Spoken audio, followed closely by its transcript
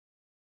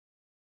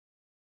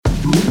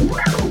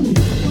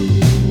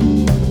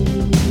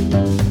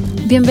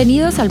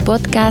Bienvenidos al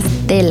podcast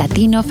de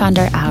Latino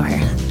Founder Hour.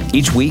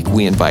 Each week,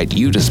 we invite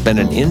you to spend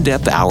an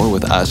in-depth hour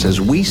with us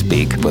as we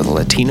speak with a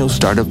Latino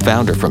startup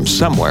founder from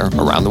somewhere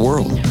around the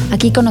world.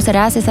 Aquí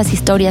conocerás esas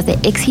historias de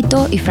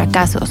éxito y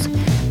fracasos,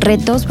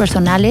 retos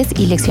personales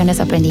y lecciones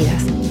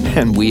aprendidas.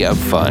 And we have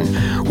fun.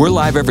 We're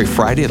live every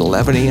Friday at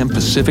 11 a.m.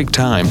 Pacific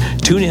Time.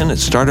 Tune in at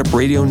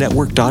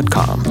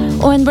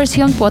startupradionetwork.com. O en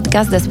versión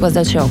podcast después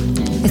del show.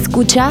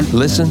 Escucha,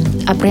 listen,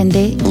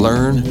 aprende,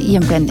 learn, y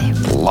emprende.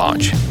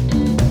 Launch.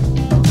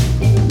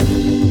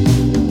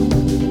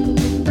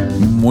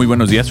 Muy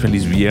buenos días,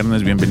 feliz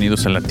viernes,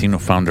 bienvenidos a Latino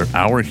Founder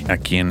Hour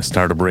aquí en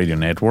Startup Radio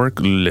Network.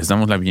 Les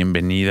damos la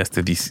bienvenida a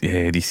este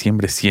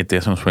diciembre 7,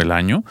 ya se nos fue el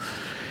año.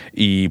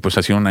 Y pues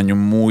ha sido un año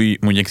muy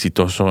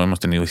exitoso. Hemos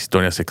tenido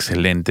historias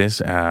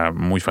excelentes,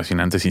 muy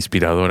fascinantes,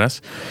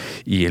 inspiradoras.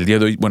 Y el día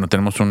de hoy, bueno,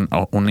 tenemos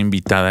una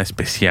invitada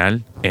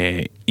especial,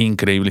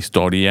 increíble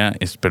historia.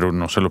 Espero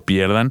no se lo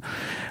pierdan.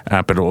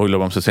 Pero hoy lo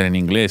vamos a hacer en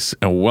inglés.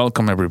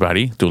 Welcome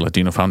everybody to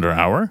Latino Founder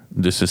Hour.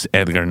 This is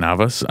Edgar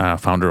Navas,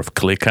 founder of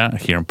Clica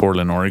here in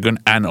Portland, Oregon,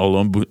 and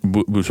Olon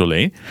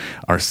Busolet,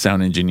 our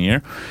sound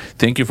engineer.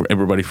 Thank you for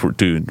everybody for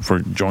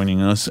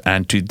joining us.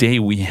 And today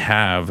we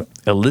have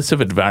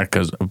Elizabeth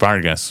Vargas.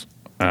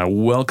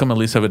 Welcome,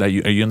 Elizabeth. Are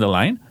you on the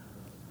line?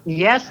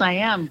 Yes, I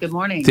am. Good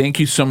morning. Thank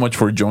you so much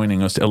for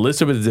joining us.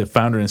 Elizabeth is the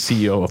founder and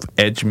CEO of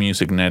Edge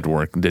Music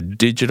Network, the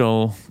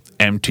digital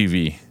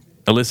MTV.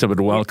 Elizabeth,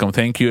 welcome.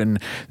 Thank you. And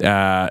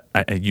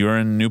you're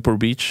in Newport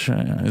Beach,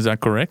 is that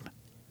correct?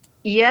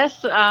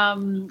 Yes, I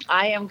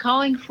am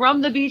calling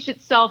from the beach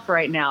itself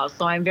right now,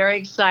 so I'm very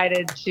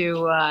excited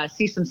to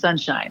see some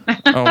sunshine.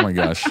 Oh my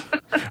gosh!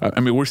 I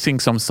mean, we're seeing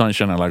some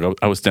sunshine. Like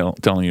I was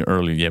telling you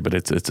earlier, yeah, but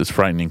it's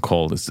frightening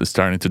cold. It's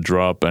starting to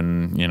drop,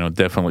 and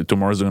definitely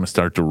tomorrow's going to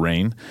start to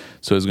rain,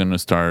 so it's going to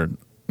start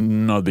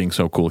not being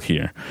so cool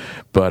here.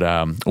 But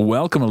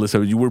welcome,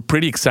 Elizabeth. You were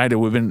pretty excited.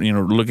 We've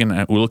been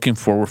looking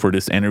forward for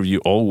this interview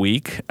all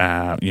week,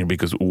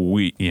 because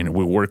we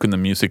work in the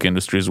music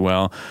industry as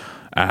well.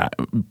 Not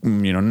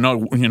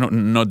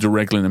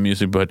directly in the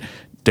music, but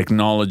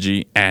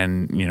technology,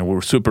 and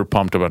we're super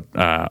pumped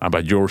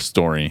about your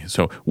story.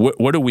 So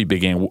where do we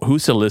begin?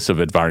 Who's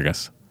Elizabeth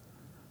Vargas?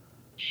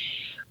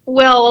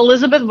 Well,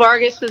 Elizabeth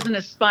Vargas is an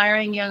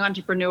aspiring young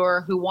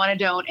entrepreneur who wanted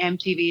to own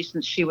MTV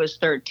since she was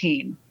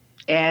 13.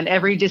 And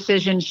every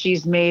decision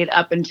she's made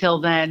up until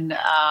then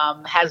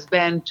has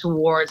been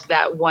towards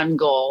that one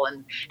goal.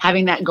 And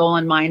having that goal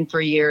in mind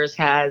for years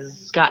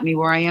has got me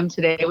where I am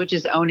today, which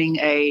is owning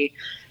a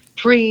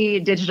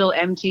pre-digital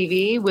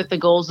MTV with the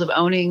goals of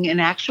owning an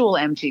actual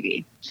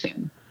MTV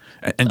soon.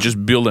 And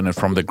just building it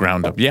from the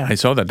ground up. Yeah, I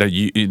saw that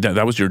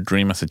was your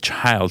dream as a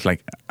child.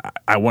 Like,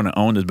 I want to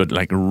own this, but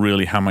like,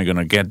 really, how am I going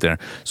to get there?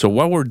 So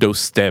what were those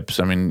steps?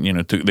 I mean,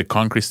 the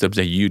concrete steps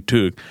that you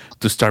took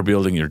to start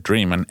building your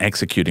dream and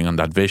executing on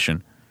that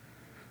vision?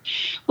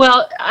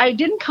 Well, I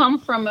didn't come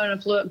from an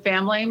affluent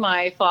family.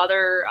 My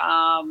father,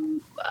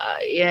 and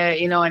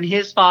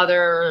his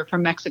father are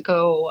from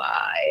Mexico,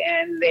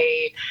 and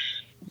they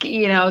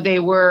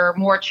were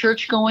more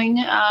church going,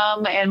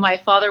 and my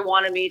father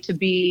wanted me to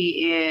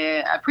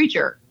be a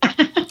preacher.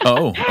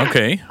 Oh,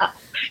 okay.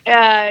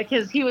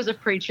 Because he was a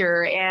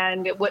preacher,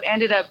 and what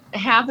ended up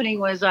happening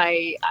was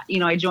I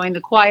joined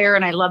the choir,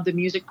 and I loved the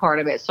music part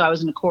of it, so I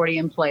was an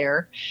accordion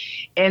player.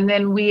 And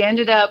then we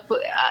ended up,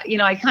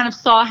 I kind of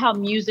saw how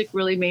music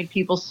really made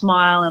people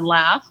smile and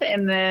laugh.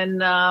 And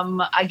then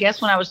I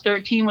guess when I was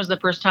 13 was the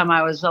first time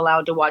I was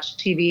allowed to watch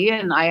TV,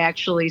 and I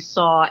actually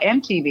saw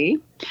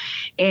MTV.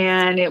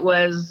 And it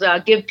was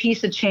Give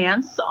Peace a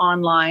Chance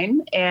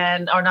online,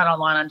 or not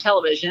online, on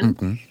television.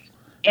 Mm-hmm.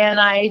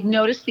 And I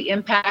noticed the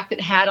impact it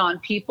had on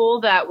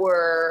people that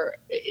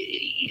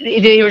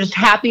they were just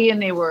happy, and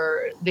they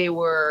were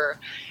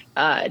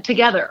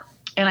together.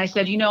 And I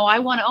said, I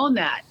want to own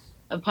that,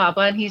 Papa.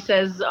 And he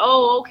says,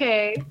 oh,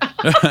 okay.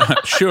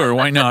 Sure,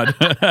 why not?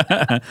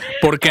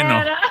 ¿Por qué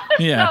no?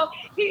 Yeah. So,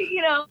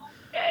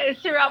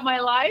 throughout my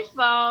life,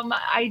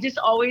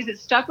 it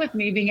stuck with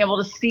me, being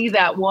able to see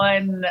that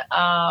one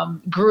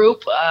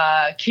group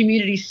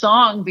community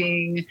song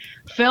being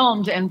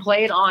filmed and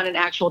played on an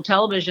actual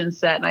television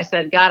set. And I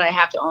said, God, I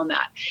have to own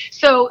that.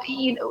 So,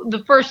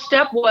 the first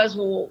step was,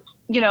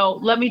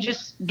 let me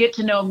just get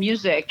to know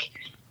music.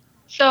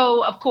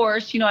 So, of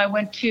course, I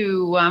went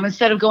to,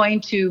 instead of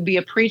going to be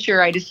a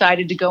preacher, I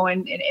decided to go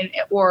in,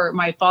 or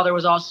my father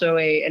was also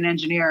an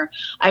engineer.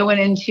 I went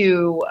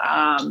into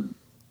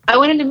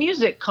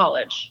music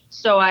college.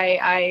 So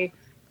I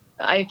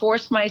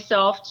forced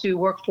myself to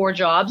work 4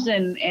 jobs,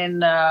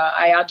 and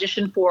I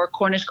auditioned for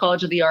Cornish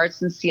College of the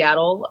Arts in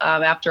Seattle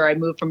after I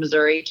moved from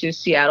Missouri to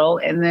Seattle.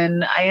 And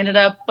then I ended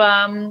up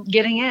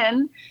getting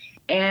in,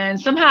 and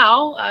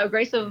somehow,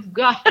 grace of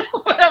God,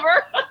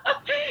 whatever,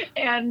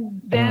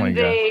 And then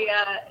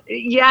I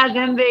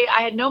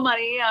had no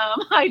money.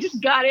 I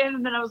just got in,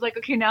 and then I was like,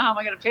 okay, now how am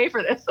I going to pay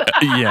for this?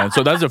 Yeah,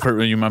 so that's the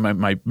first,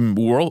 my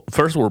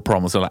first world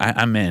problem. So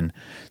I'm in.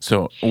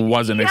 So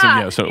what's the next thing?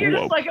 Yeah, so you're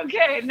just like,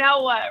 okay,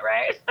 now what,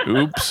 right?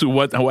 Oops,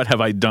 what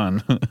have I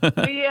done?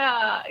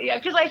 Yeah,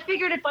 because I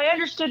figured if I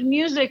understood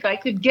music, I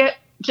could get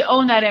to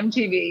own that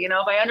MTV,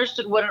 if I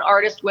understood what an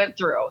artist went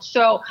through.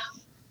 So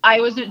I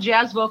was a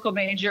jazz vocal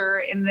major,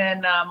 and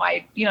then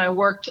I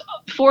worked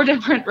 4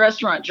 different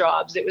restaurant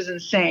jobs. It was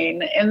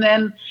insane. And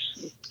then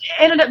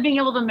ended up being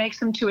able to make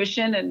some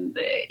tuition, and,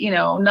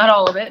 not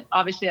all of it.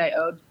 Obviously I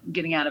owed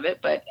getting out of it,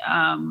 but,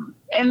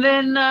 and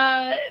then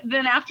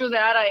after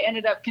that I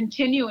ended up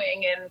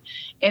continuing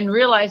and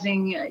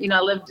realizing, I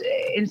lived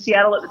in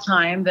Seattle at the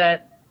time,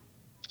 that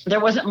there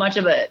wasn't much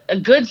of a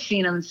good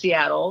scene in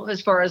Seattle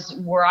as far as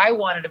where I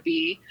wanted to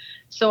be.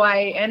 So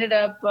I ended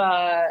up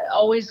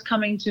always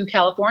coming to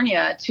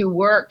California to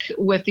work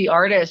with the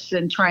artists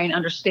and try and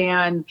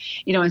understand,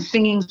 and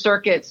singing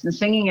circuits and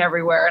singing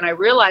everywhere. And I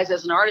realized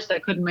as an artist I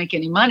couldn't make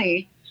any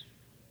money.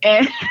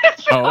 And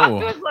so I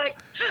was like,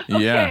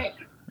 okay,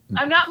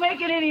 I'm not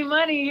making any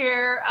money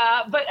here.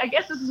 But I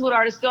guess this is what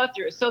artists go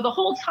through. So the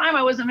whole time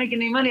I wasn't making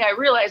any money, I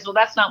realized, well,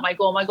 that's not my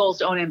goal. My goal is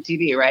to own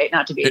MTV, right?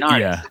 Not to be an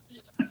artist. Yeah.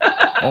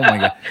 Oh my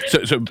God!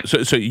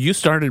 So you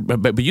started,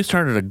 but you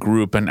started a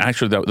group, and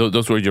actually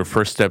those were your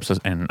first steps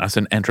as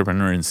an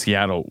entrepreneur in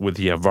Seattle with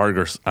the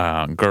Vargas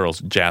Girls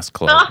Jazz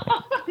Club.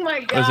 Oh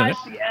my gosh!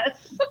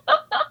 Yes,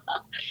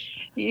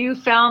 you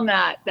found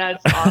that.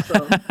 That's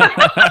awesome.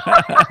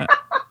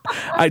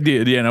 I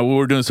did. We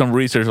were doing some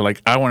research.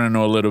 Like, I want to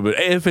know a little bit,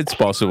 if it's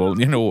possible.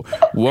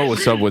 What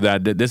was up with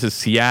that? This is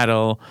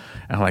Seattle,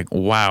 and I'm like,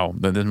 wow,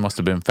 this must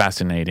have been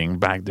fascinating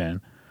back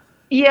then.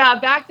 Yeah,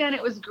 back then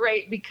it was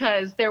great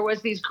because there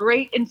was these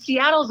great, and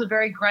Seattle's a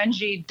very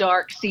grungy,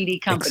 dark, seedy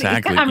company.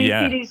 Exactly.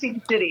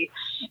 Seedy city.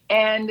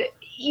 And,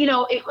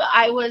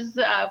 I was,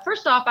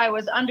 first off, I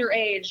was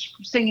underage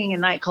singing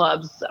in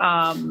nightclubs,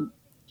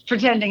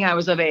 pretending I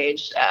was of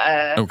age.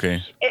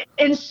 Okay.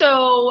 And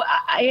so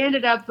I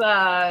ended up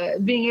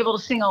being able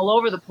to sing all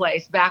over the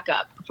place,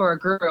 backup for a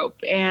group.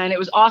 And it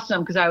was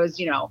awesome because I was,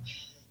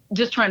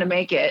 just trying to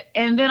make it.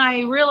 And then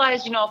I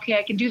realized, okay,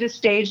 I can do this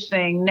stage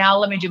thing. Now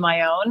let me do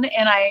my own.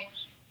 And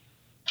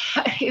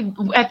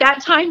at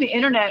that time, the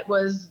internet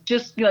was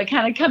just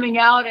kind of coming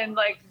out, and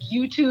like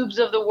YouTubes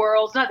of the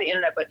world, not the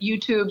internet, but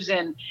YouTubes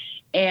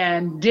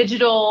and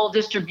digital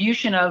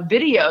distribution of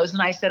videos.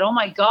 And I said, oh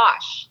my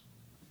gosh,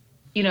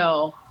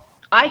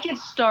 I could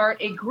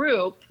start a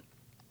group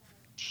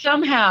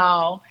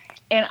somehow,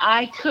 and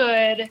I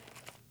could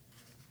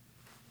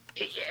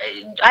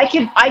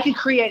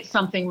create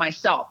something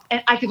myself,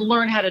 and I could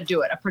learn how to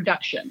do it, a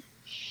production.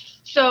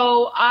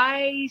 So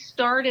I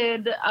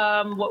started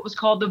what was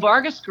called the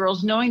Vargas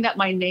Girls, knowing that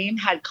my name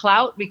had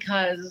clout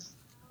because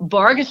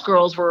Vargas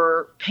Girls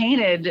were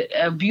painted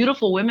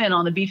beautiful women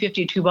on the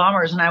B-52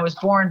 bombers, and I was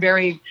born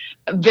very,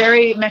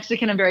 very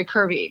Mexican and very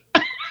curvy.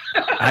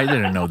 I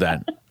didn't know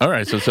that. All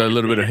right, so a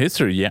little bit of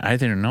history. Yeah, I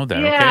didn't know that.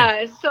 Yeah,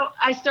 okay. So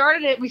I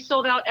started it. We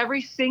sold out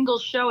every single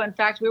show. In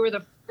fact, we were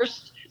the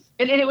first.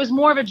 And it was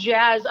more of a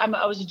jazz. I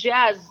was a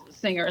jazz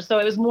singer, so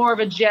it was more of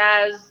a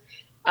jazz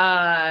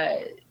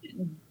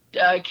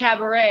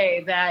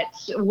cabaret that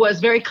was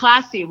very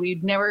classy.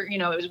 We'd never,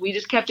 we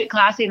just kept it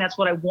classy, and that's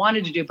what I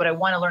wanted to do. But I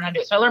want to learn how to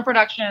do it. So I learned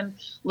production.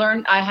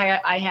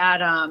 I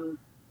had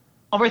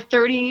over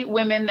 30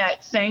 women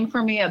that sang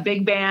for me, a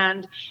big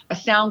band, a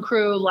sound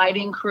crew,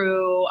 lighting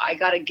crew. I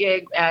got a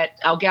gig at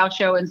El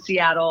Gaucho in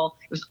Seattle.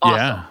 It was awesome.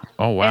 Yeah.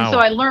 Oh wow. And so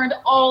I learned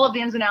all of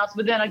the ins and outs.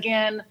 But then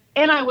again.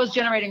 And I was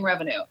generating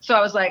revenue. So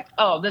I was like,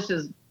 oh, this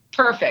is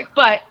perfect.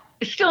 But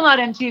it's still not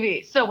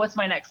MTV. So what's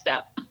my next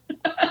step?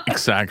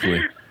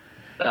 Exactly.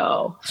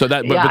 So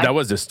that, but that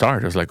was the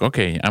start. I was like,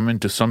 okay, I'm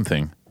into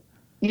something.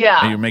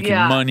 Yeah. And you're making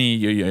money.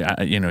 You're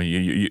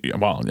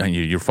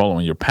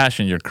following your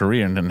passion, your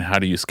career, and then how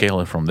do you scale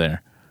it from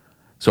there?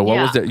 So what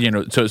was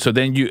that? So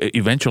then you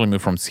eventually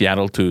moved from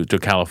Seattle to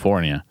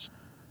California.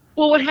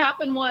 Well, what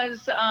happened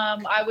was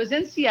I was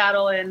in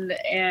Seattle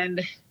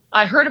and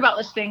I heard about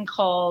this thing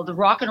called the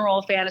Rock and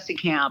Roll Fantasy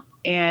Camp.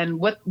 And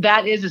what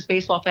that is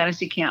baseball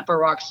fantasy camp for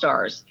rock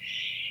stars.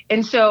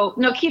 And so,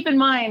 keep in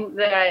mind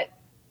that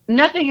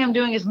nothing I'm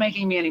doing is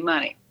making me any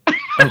money.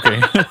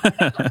 Okay.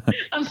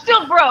 I'm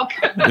still broke.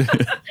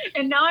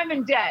 And now I'm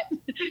in debt.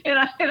 And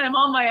I'm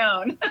on my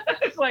own.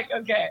 It's like,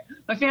 okay,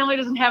 my family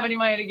doesn't have any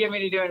money to give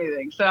me to do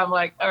anything. So I'm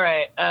like, all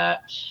right.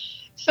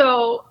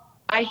 So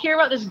I hear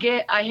about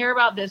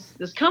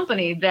this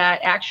company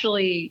that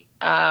actually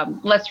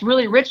lets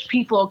really rich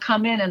people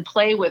come in and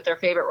play with their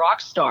favorite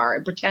rock star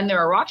and pretend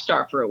they're a rock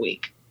star for a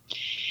week.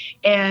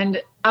 And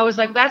I was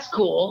like, that's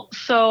cool.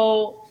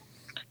 So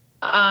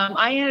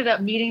I ended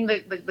up meeting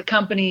the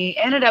company,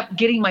 ended up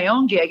getting my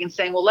own gig and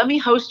saying, well, let me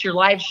host your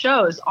live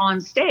shows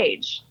on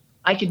stage.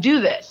 I could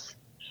do this.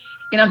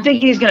 And I'm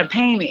thinking he's going to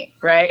pay me,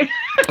 right?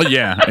 Oh,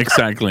 yeah,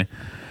 exactly.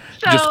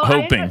 So just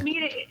hoping.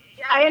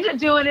 I ended up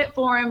doing it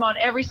for him on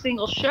every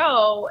single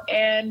show,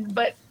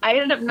 but I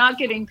ended up not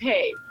getting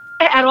paid.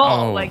 at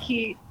all. Oh. Like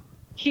he,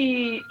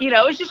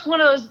 it was just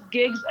one of those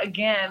gigs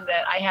again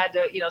that I had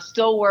to,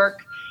 still work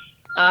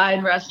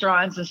in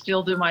restaurants and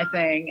still do my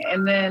thing.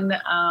 And then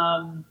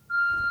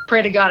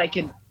pray to God I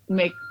could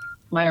make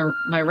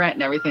my rent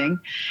and everything.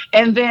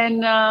 And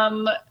then,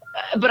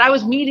 but I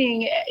was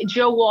meeting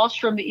Joe Walsh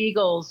from the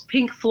Eagles,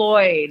 Pink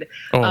Floyd,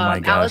 my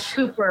gosh. Alice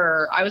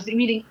Cooper. I was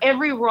meeting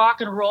every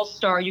rock and roll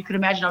star you could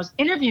imagine. I was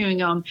interviewing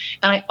them,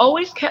 and I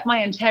always kept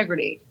my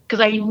integrity because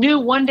I knew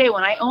one day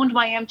when I owned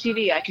my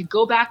MTV, I could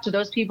go back to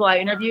those people I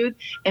interviewed,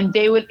 and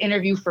they would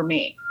interview for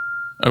me.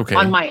 Okay.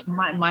 On my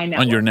network.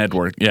 On your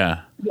network,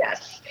 yeah.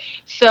 Yes.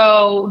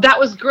 So that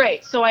was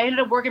great. So I ended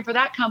up working for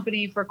that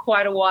company for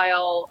quite a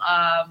while.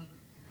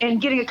 And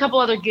getting a couple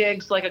other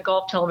gigs, like a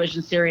golf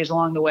television series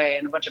along the way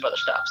and a bunch of other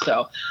stuff.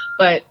 So,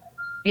 but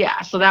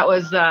yeah, so that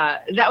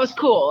was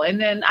cool. And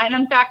then,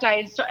 in fact,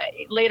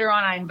 later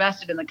on I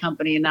invested in the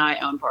company and now I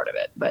own part of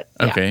it. But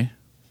yeah. Okay.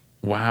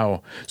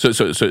 Wow. So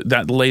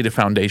that laid a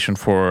foundation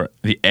for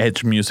the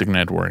Edge Music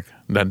Network.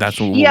 That's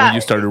when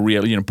you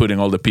started putting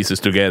all the pieces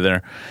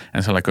together,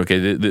 and so like, okay,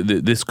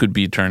 this could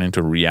be turned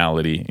into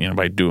reality,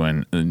 by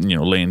doing,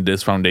 laying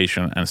this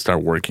foundation and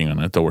start working on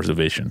it towards the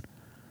vision.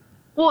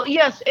 Well,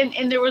 yes,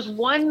 and there was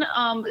one,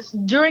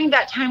 during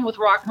that time with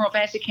Rock and Roll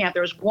Fantasy Camp,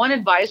 there was one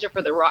advisor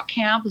for the Rock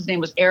Camp. His name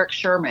was Eric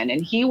Sherman,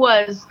 and he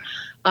was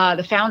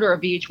the founder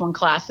of VH1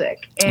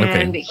 Classic.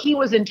 And he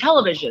was in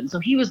television, so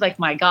he was like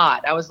my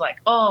God. I was like,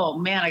 oh,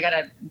 man, I got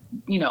to,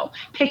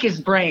 pick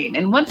his brain.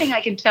 And one thing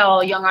I can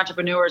tell young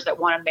entrepreneurs that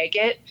want to make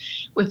it,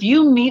 if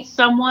you meet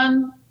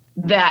someone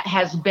that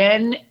has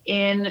been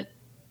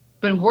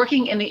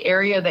working in the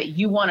area that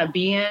you want to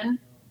be in,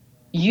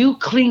 you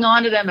cling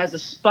on to them as a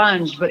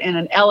sponge, but in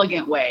an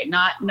elegant way,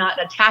 not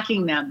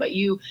attacking them, but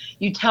you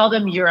tell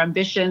them your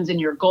ambitions and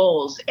your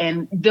goals.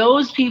 And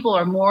those people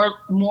are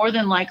more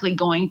than likely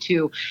going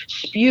to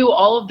spew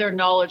all of their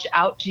knowledge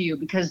out to you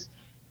because,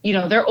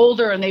 they're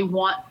older and they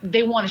want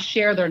to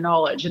share their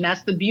knowledge. And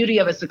that's the beauty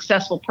of a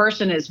successful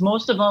person is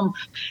most of them,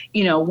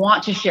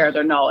 want to share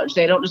their knowledge.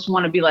 They don't just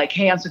want to be like,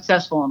 hey, I'm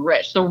successful and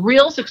rich. The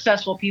real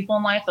successful people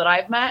in life that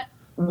I've met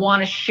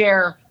want to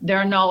share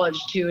their knowledge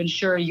to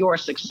ensure your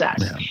success.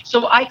 Yeah.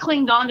 So I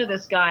clinged on to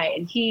this guy,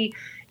 and he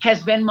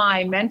has been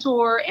my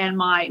mentor and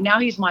now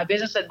he's my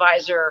business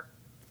advisor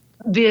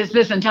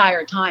this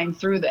entire time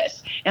through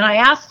this. And I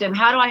asked him,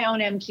 how do I own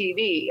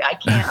MTV? I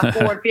can't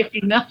afford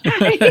 $50 million.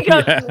 He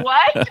goes,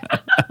 what?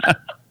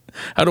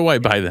 How do I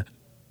buy that?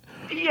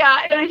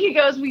 Yeah. And he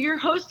goes, well, you're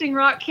hosting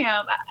Rock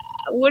Camp.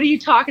 What are you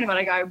talking about?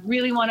 I go, I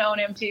really want to own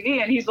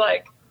MTV. And he's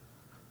like,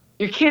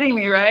 you're kidding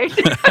me, right?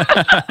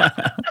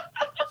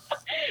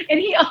 And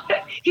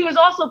he was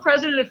also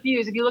president of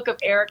Fuse. If you look up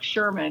Eric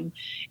Sherman,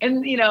 and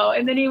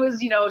then he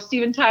was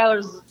Steven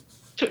Tyler's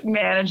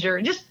manager,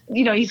 and just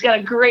he's got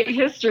a great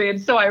history.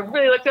 And so I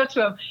really looked up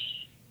to him.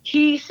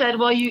 He said,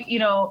 well, you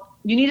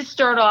need to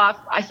start off.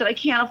 I said, I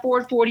can't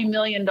afford $40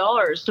 million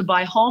to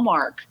buy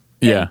Hallmark.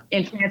 Yeah.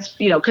 And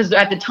because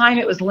at the time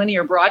it was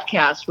linear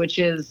broadcast, which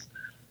is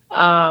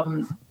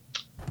a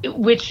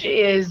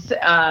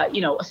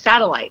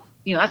satellite.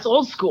 That's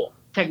old school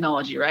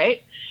technology,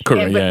 right?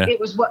 Correct. But it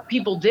was what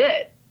people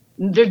did.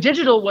 Their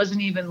digital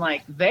wasn't even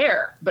like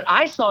there, but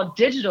I saw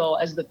digital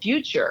as the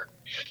future.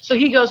 So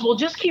he goes, well,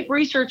 just keep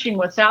researching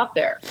what's out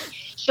there.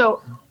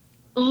 So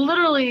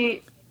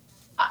literally,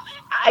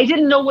 I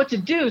didn't know what to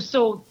do.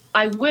 So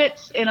I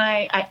went and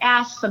I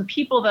asked some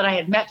people that I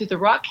had met through the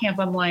Rock Camp.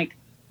 I'm like,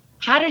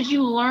 how did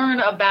you learn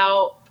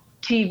about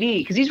TV?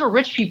 Because these were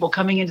rich people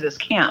coming into this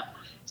camp.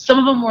 Some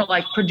of them were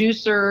like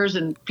producers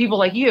and people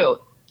like you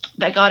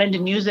that got into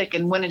music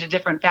and went into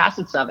different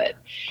facets of it.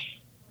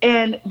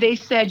 And they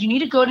said, you need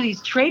to go to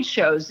these trade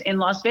shows in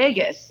Las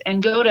Vegas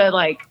and go to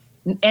like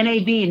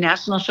NAB,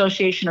 National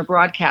Association of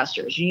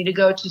Broadcasters. You need to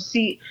go to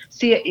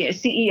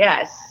CES,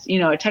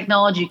 a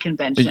technology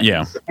convention.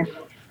 Yeah.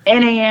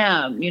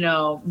 NAM,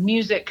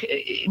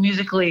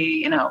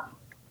 musically,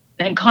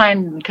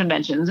 inclined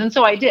conventions. And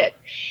so I did.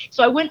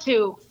 So I went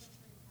to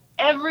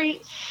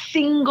every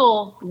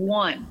single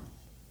one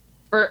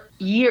for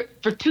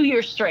 2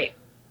 years straight.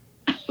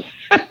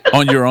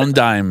 On your own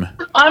dime.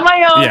 On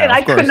my own, yeah, and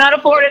I course. could not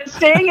afford it.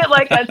 Staying at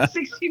like a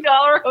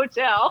 $60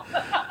 hotel.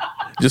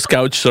 Just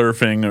couch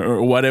surfing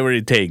or whatever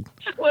it takes.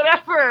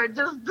 Whatever,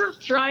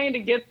 just trying to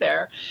get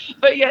there.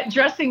 But yet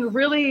dressing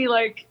really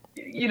like,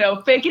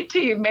 fake it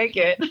till you make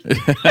it.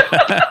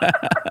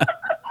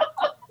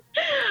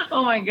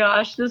 Oh my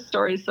gosh, this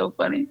story is so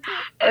funny.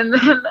 And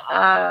then,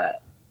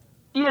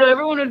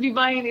 everyone would be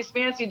buying these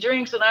fancy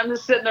drinks, and I'm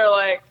just sitting there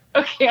like,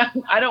 okay,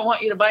 I don't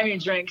want you to buy me a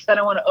drink because I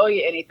don't want to owe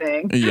you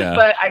anything. Yeah.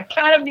 But I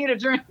kind of need a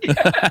drink.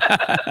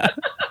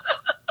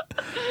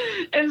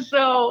 And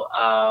so,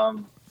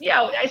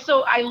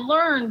 so I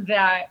learned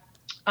that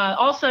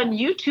all of a sudden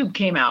YouTube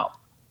came out.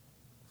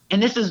 And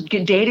this is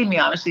dating me,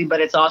 honestly, but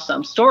it's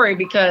awesome story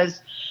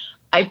because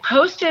I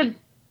posted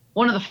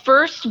one of the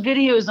first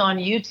videos on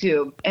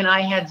YouTube, and I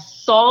had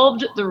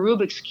solved the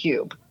Rubik's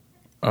Cube.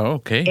 Oh,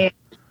 okay.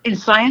 In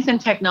science and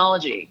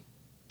technology.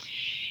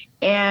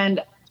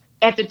 And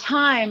at the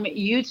time,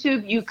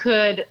 YouTube, you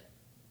could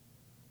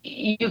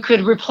you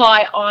could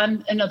reply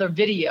on another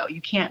video.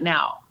 You can't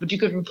now, but you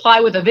could reply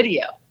with a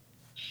video.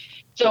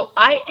 So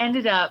I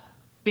ended up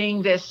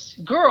being this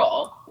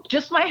girl,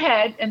 just my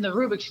head and the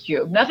Rubik's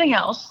Cube, nothing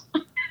else.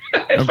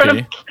 In front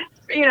of,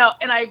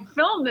 and I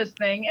filmed this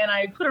thing and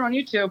I put it on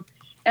YouTube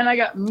and I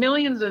got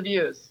millions of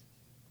views.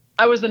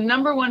 I was the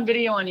 #1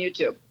 video on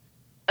YouTube.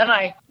 And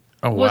I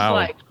was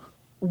like,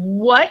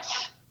 what?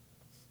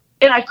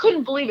 And I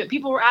couldn't believe it.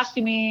 People were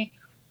asking me,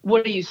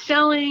 what are you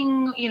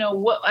selling?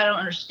 What, I don't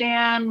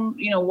understand.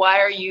 Why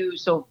are you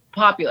so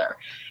popular?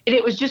 And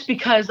it was just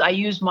because I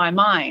used my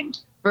mind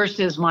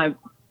versus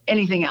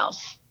anything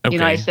else. Okay.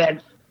 I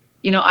said,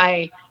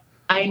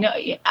 I know,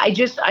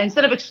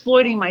 instead of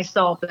exploiting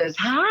myself as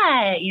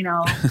hi,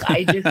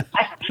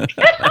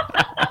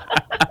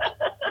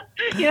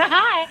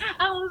 hi,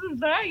 I'm Mrs.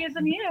 Vargas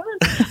and you.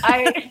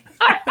 I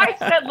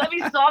said, let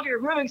me solve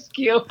your Rubik's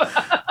Cube.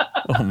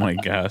 Oh my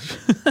gosh.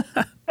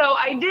 So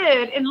I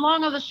did, and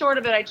long or the short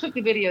of it, I took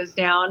the videos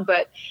down,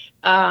 but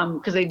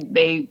because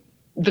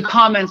the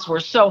comments were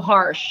so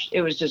harsh,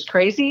 it was just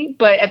crazy.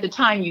 But at the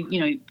time,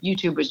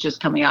 YouTube was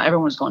just coming out,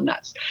 everyone was going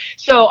nuts.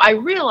 So I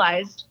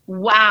realized,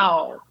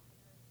 wow.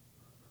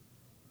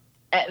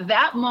 At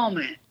that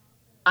moment,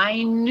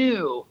 I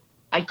knew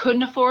I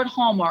couldn't afford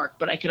Hallmark,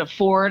 but I could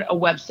afford a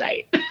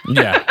website.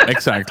 Yeah,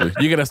 exactly.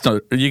 You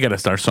gotta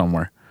start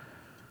somewhere.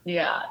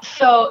 Yeah.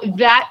 So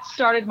that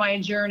started my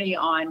journey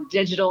on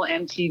digital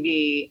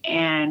MTV,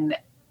 and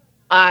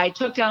I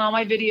took down all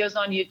my videos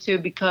on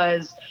YouTube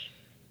because,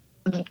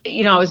 I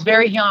was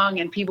very young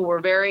and people were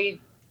very,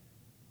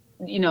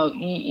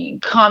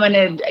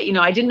 commented,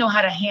 I didn't know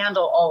how to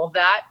handle all of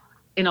that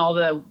and all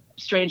the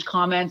strange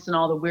comments and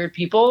all the weird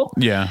people.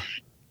 Yeah.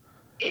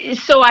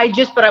 So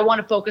but I want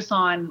to focus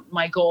on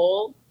my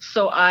goal.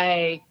 So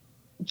I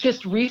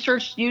just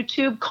researched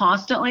YouTube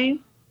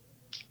constantly.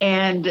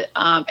 And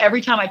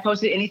every time I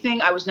posted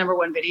anything, I was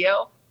 #1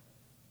 video.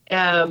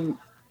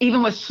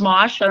 Even with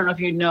Smosh, I don't know if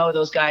you know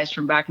those guys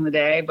from back in the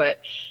day,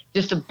 but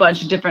just a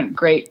bunch of different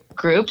great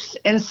groups.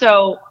 And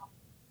so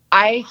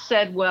I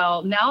said,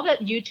 well, now that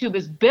YouTube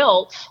is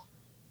built,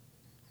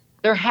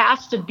 there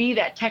has to be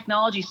that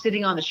technology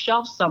sitting on the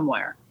shelf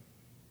somewhere.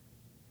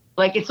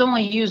 Like, it's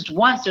only used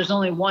once. There's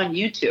only one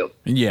YouTube.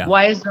 Yeah.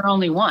 Why is there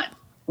only one?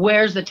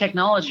 Where's the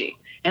technology?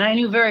 And I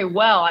knew very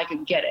well I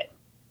could get it.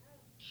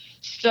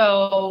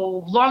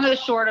 So long or the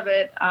short of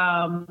it,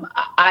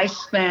 I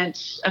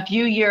spent a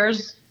few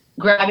years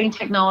grabbing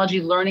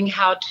technology, learning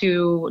how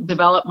to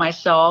develop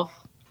myself.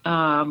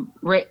 I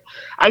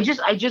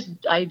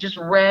just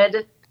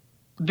read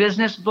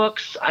business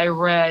books. I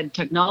read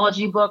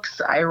technology books.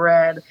 I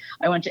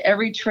went to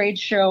every trade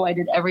show. I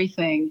did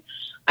everything.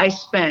 I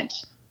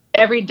spent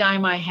every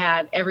dime I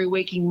had, every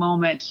waking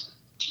moment,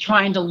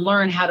 trying to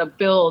learn how to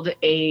build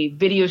a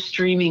video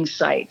streaming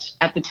site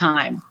at the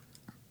time.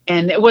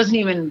 And it wasn't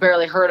even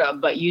barely heard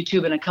of, but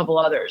YouTube and a couple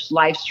others.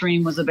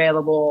 Livestream was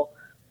available.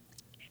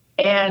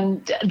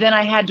 And then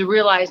I had to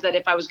realize that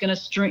if I was going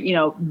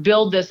to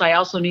build this, I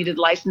also needed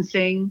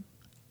licensing.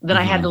 Then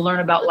I had to learn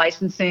about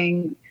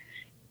licensing.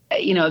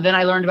 Then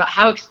I learned about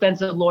how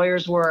expensive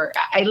lawyers were.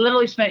 I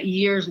literally spent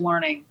years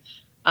learning.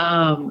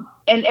 And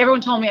everyone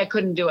told me I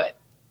couldn't do it.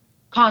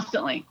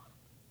 Constantly.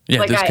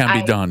 Yeah, this can't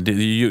be done.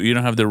 You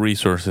don't have the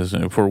resources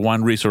for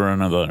one reason or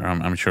another.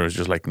 I'm sure it's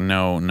just like,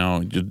 no,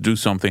 just do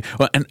something.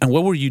 Well, and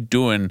what were you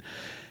doing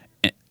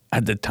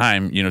at the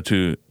time,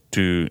 to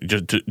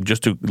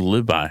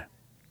live by?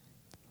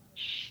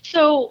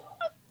 So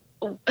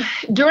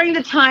during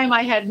the time,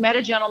 I had met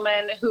a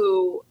gentleman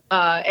who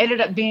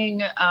ended up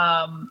being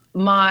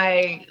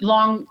my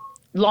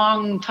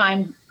long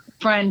time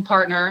friend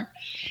partner,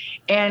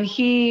 and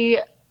he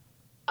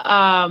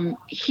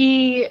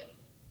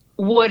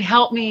would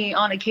help me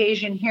on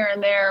occasion here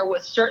and there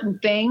with certain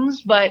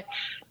things, but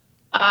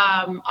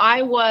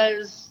I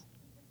was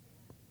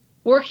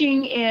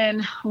working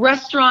in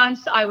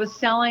restaurants. I was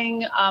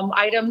selling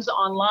items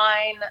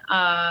online.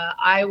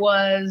 I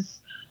was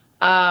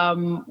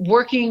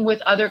working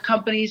with other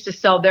companies to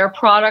sell their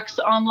products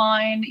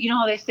online. You know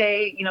how they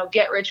say,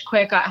 get rich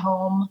quick at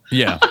home?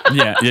 Yeah.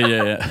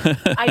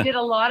 I did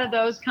a lot of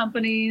those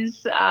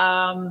companies.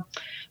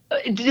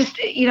 I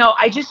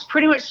just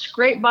pretty much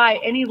scraped by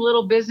any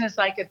little business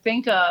I could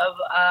think of.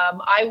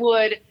 I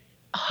would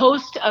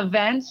host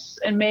events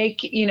and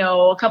make,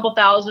 a couple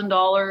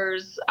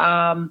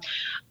 $1,000s.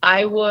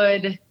 I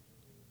would,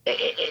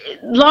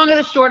 long and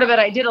the short of it,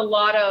 I did a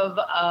lot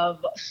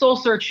of soul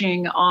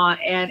searching on,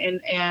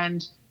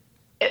 and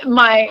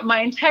my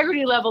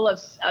integrity level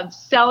of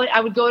selling. I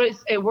would go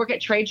to work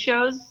at trade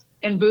shows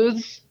and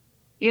booths,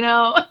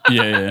 Yeah.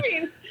 I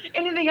mean,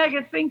 anything I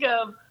could think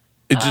of.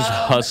 It's just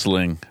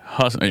hustling.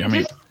 I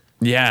mean,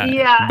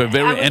 yeah, but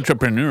very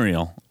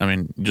entrepreneurial. I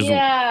mean, just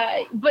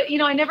but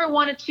I never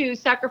wanted to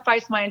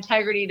sacrifice my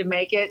integrity to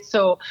make it,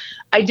 so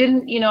I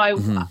didn't.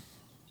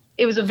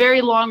 It was a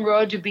very long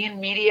road to be in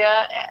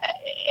media,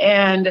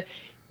 and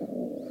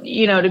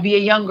to be a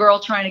young girl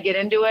trying to get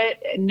into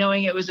it, and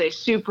knowing it was a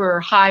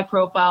super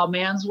high-profile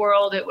man's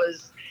world. It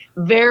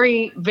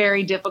very,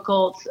 very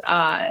difficult,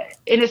 and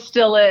it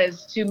still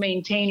is, to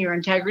maintain your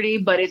integrity,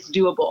 but it's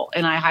doable,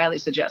 and I highly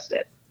suggest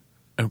it.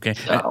 Okay,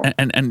 So.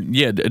 and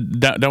yeah,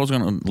 that was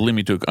going to lead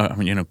me to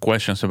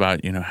questions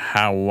about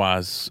how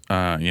was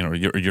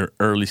your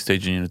early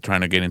stage in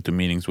trying to get into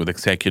meetings with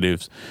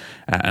executives,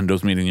 and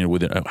those meetings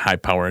with high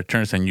power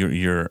attorneys, and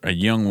you're a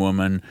young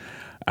woman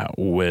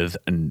with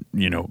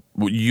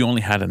you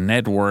only had a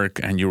network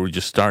and you were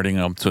just starting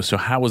up. So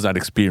how was that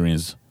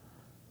experience?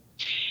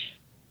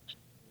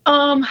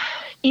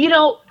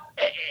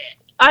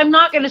 I'm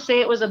not going to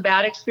say it was a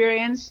bad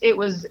experience. It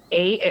was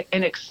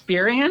an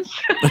experience.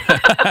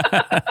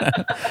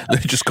 They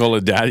just call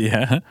it that,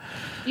 yeah.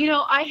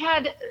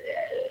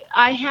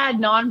 I had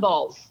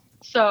non-balls.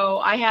 So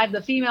I had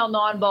the female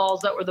non-balls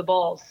that were the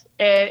balls.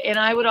 And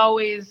I would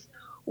always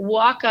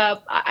walk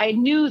up. I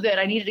knew that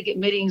I needed to get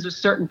meetings with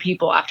certain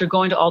people after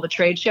going to all the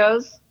trade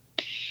shows.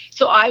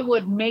 So I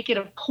would make it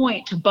a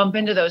point to bump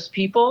into those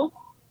people.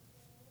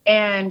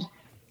 And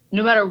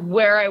no matter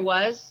where I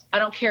was, I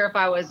don't care if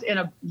I was in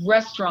a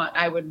restaurant,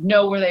 I would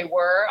know where they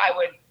were. I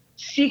would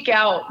seek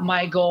out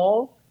my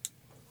goal,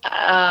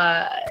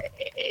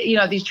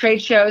 these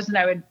trade shows, and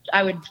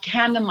I would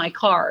hand them my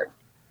card,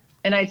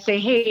 and I'd say,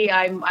 "Hey,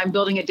 I'm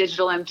building a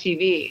digital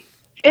MTV."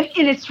 And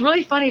it's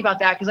really funny about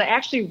that, because I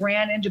actually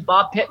ran into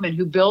Bob Pittman,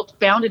 who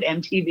founded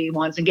MTV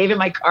once, and gave him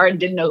my card and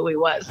didn't know who he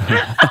was.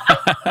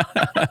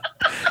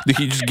 Did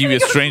he just give you a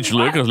strange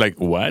look? I was like,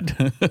 what?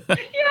 Yeah.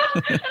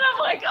 And I'm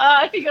like,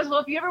 he goes, "Well,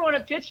 if you ever want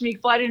to pitch me,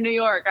 fly to New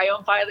York. I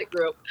own Pilot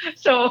Group."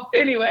 So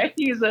anyway,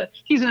 he's an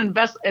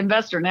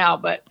investor now,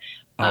 but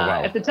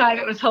wow. At the time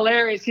it was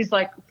hilarious. He's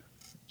like,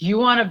 "You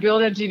want to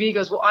build MTV?" He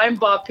goes, "Well, I'm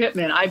Bob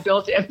Pittman. I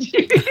built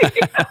MTV."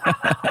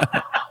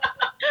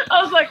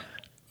 I was like,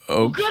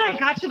 "Oh, good, I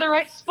got to the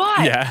right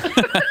spot." Yeah.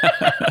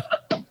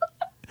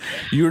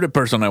 You're the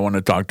person I want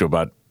to talk to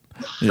about.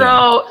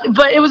 So,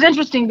 but it was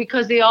interesting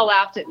because they all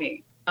laughed at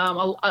me.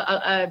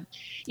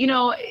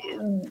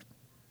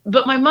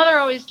 But my mother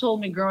always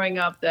told me growing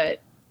up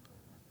that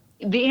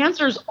the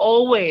answer is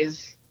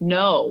always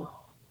no,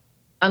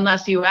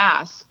 unless you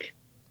ask.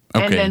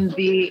 Okay. And then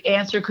the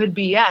answer could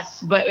be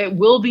yes, but it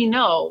will be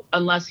no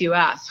unless you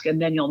ask,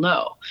 and then you'll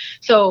know.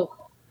 So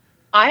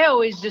I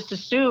always just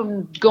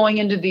assumed going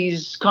into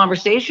these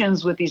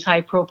conversations with these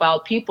high profile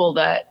people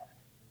that,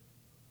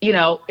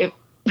 if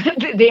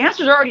the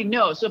answer is already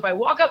no. So if I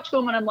walk up to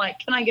them and I'm like,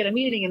 "Can I get a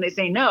meeting?" and they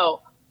say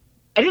no,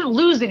 I didn't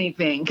lose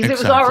anything, because It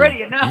was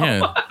already a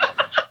no.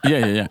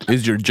 Yeah.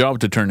 It's your job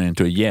to turn it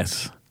into a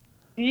yes.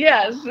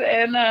 Yes.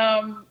 And,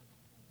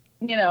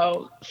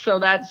 so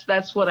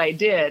that's what I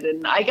did.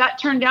 And I got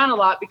turned down a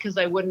lot because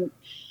I wouldn't,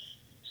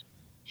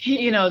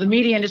 the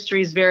media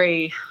industry is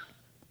very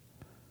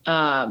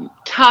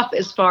tough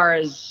as far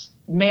as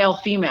male,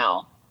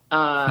 female.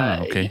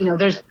 Okay.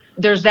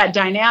 There's that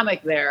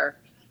dynamic there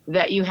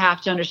that you have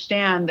to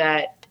understand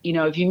that,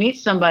 if you meet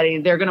somebody,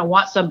 they're going to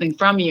want something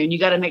from you, and you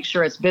got to make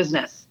sure it's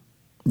business.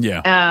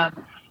 Yeah.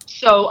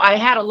 So I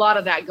had a lot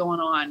of that going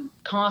on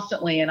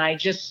constantly, and I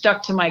just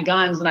stuck to my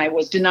guns, and I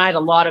was denied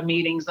a lot of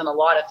meetings and a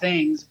lot of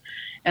things.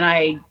 And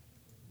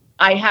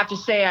I have to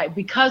say,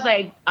 because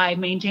I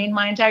maintained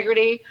my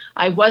integrity,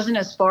 I wasn't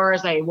as far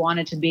as I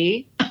wanted to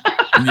be.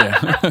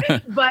 Yeah.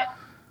 But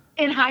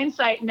in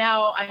hindsight,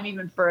 now I'm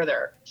even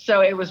further.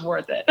 So it was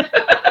worth it.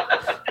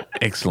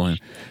 Excellent.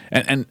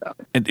 And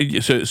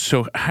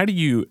so how do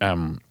you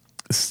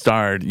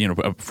start,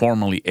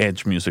 formally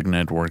Edge Music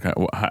Network?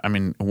 I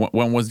mean,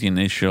 when was the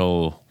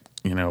initial,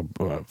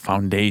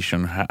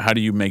 foundation? How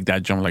do you make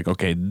that jump? Like,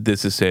 okay,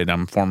 this is it.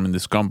 I'm forming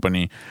this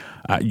company.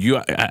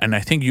 And I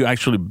think you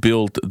actually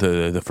built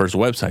the first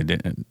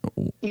website.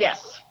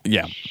 Yes.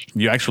 Yeah.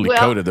 You actually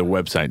coded the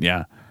website.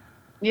 Yeah.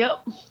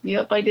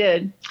 Yep, I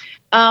did.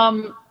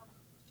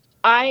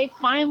 I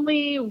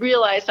finally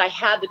realized I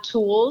had the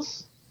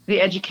tools,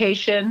 the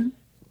education,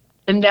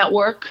 the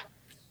network,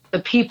 the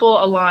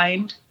people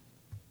aligned,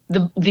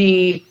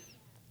 the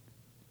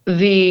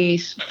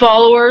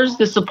followers,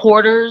 the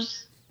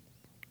supporters.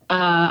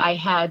 I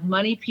had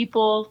money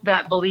people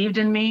that believed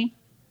in me.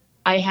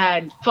 I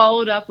had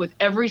followed up with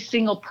every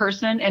single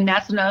person. And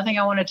that's another thing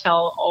I want to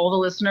tell all the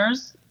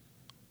listeners.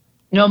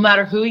 No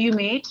matter who you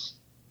meet,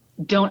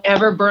 don't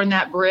ever burn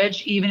that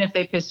bridge, even if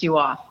they piss you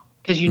off,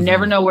 because you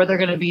never know where they're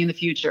going to be in the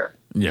future.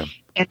 Yeah.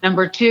 And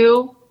number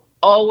two,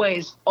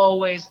 always,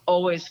 always,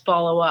 always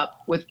follow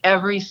up with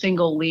every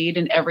single lead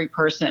and every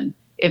person.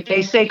 If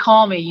they say,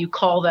 "Call me," you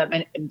call them,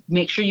 and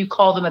make sure you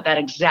call them at that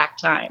exact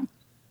time,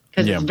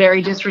 because it's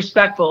very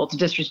disrespectful to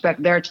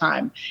disrespect their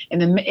time.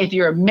 And then if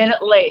you're a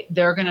minute late,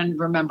 they're going to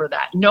remember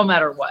that no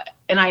matter what.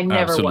 And I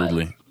never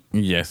was.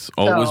 Yes.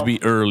 Always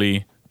be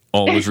early.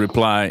 Always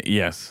reply.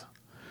 Yes.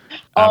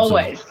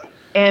 Always. Absolutely.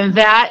 And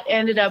that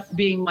ended up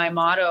being my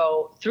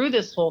motto through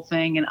this whole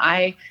thing. And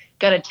I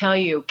got to tell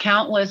you,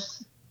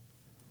 countless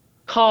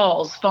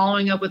calls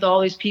following up with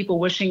all these people,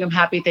 wishing them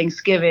happy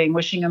Thanksgiving,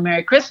 wishing them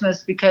Merry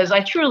Christmas, because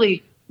I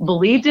truly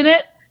believed in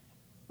it.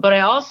 But I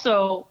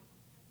also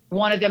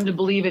wanted them to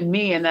believe in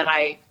me, and that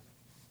I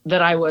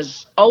that I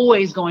was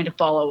always going to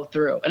follow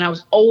through, and I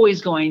was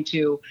always going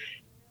to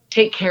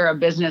take care of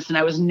business, and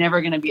I was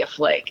never going to be a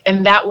flake.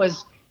 And that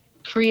was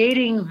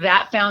creating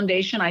that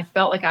foundation. I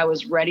felt like I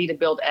was ready to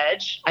build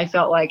Edge. I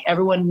felt like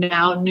everyone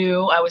now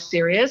knew I was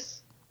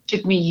serious. It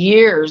took me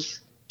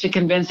years to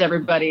convince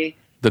everybody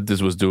that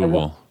this was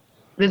doable.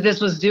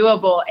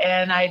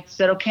 And I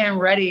said, okay, I'm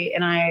ready.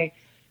 And I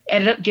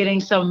ended up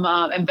getting some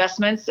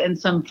investments and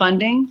some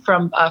funding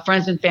from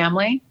friends and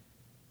family.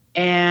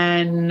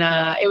 And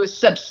it was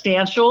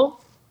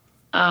substantial.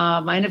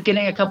 I ended up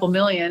getting a couple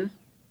million.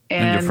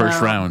 And your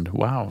first round.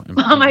 Wow.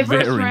 My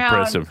Very first round.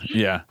 Impressive.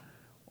 Yeah.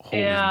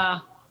 Holy. Yeah.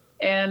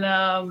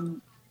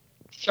 And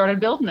started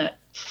building it.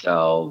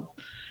 So,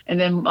 and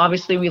then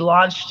obviously we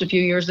launched a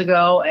few years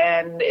ago,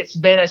 and it's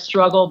been a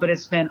struggle, but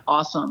it's been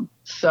awesome.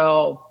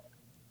 So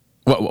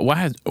what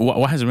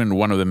has been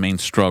one of the main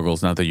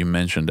struggles now that you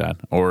mentioned that?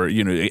 Or,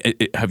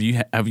 have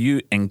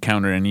you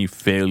encountered any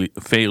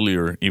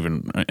failure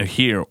even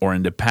here or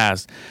in the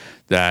past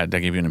that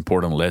gave you an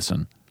important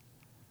lesson?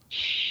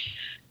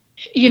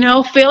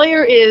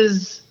 Failure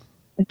is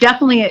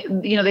definitely,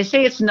 they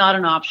say it's not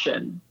an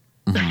option.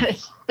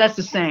 Mm-hmm. That's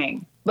the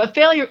saying. But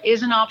failure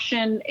is an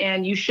option,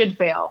 and you should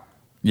fail.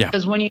 Yeah.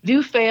 Because when you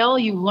do fail,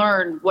 you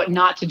learn what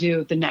not to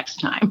do the next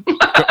time.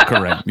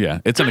 Correct. Yeah.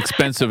 It's an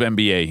expensive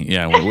MBA.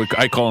 Yeah.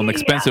 I call them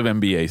expensive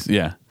MBAs.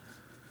 Yeah.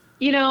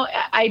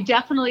 I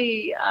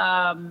definitely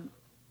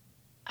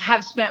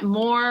have spent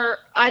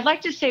I'd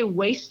like to say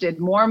wasted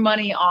more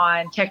money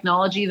on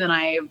technology than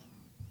I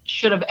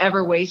should have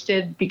ever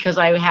wasted, because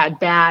I had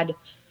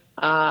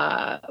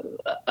I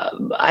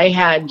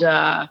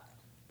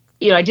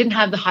didn't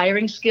have the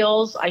hiring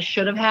skills I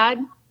should have had.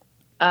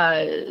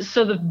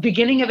 So the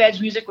beginning of Edge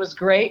Music was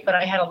great, but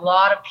I had a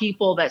lot of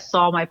people that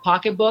saw my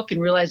pocketbook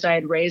and realized I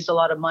had raised a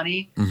lot of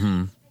money,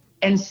 mm-hmm.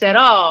 and said,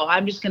 oh,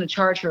 I'm just going to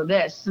charge her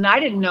this. And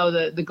I didn't know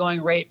the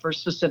going rate for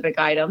specific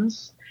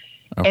items.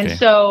 Okay. And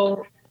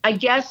so I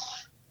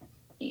guess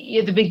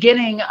at the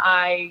beginning,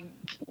 I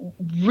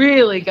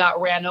really got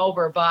ran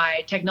over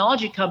by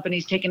technology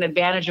companies taking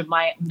advantage of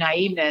my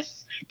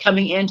naiveness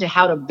coming into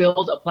how to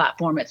build a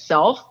platform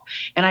itself.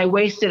 And I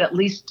wasted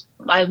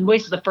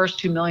the first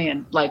 $2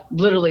 million, like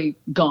literally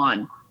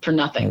gone for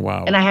nothing.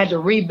 Wow. And I had to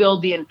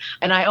rebuild and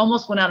I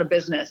almost went out of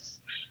business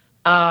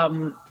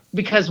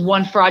because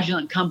one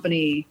fraudulent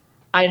company,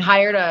 I'd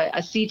hired a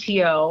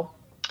CTO,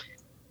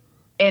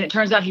 and it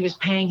turns out he was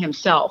paying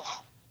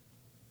himself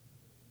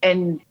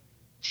and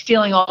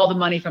stealing all the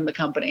money from the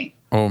company,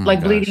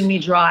 bleeding me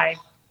dry.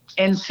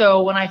 And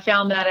so when I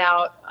found that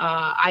out,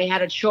 I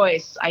had a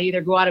choice. I either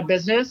go out of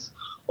business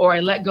or I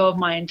let go of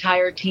my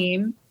entire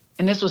team.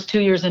 And this was 2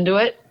 years into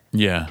it.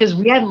 Yeah. Because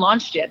we hadn't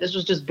launched yet. This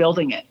was just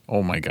building it.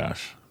 Oh my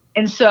gosh.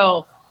 And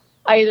so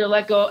I either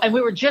let go, and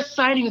we were just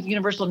signing with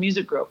Universal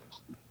Music Group.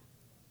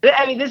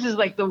 I mean, this is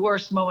like the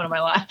worst moment of my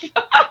life.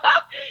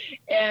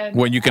 And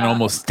when you can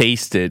almost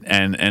taste it,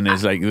 and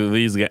it's like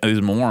these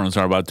morons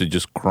are about to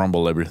just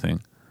crumble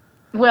everything.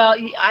 Well,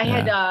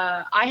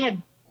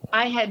 I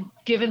had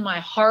given my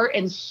heart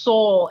and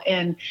soul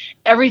and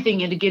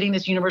everything into getting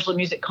this Universal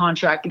Music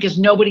contract because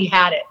nobody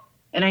had it,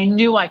 and I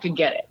knew I could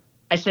get it.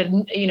 I said,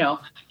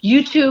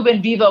 YouTube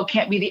and Vivo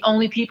can't be the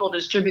only people to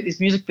distribute these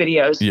music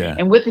videos. Yeah.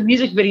 And with the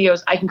music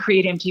videos, I can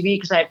create MTV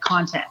because I have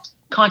content.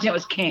 Content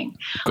was king.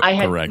 I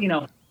had,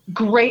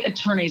 great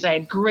attorneys. I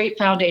had great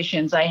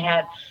foundations. I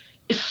had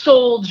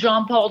sold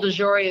Jean-Paul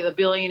DeJoria, the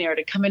billionaire,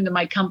 to come into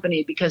my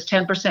company because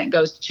 10%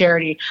 goes to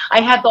charity. I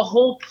had the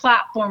whole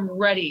platform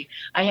ready.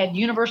 I had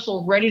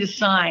Universal ready to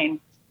sign.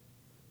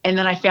 And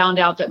then I found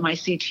out that my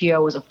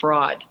CTO was a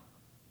fraud.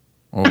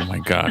 Oh my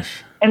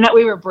gosh. And that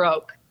we were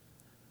broke.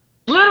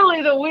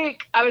 Literally the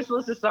week I was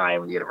supposed to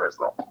sign with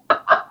Universal.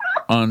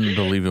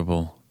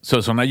 Unbelievable. So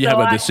now you have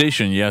a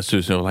decision, yes,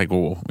 so like,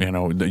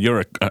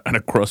 you're on a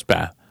cross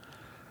path.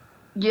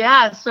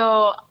 Yeah,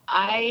 so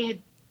I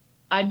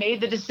made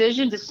the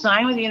decision to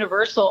sign with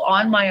Universal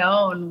on my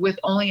own with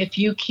only a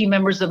few key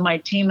members of my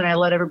team, and I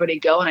let everybody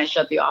go, and I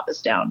shut the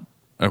office down.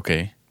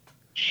 Okay.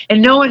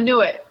 And no one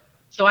knew it.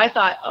 So I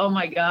thought, oh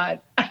my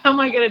God, how am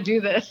I going to do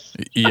this?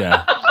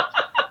 Yeah.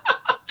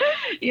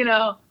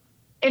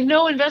 And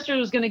no investor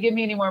was going to give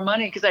me any more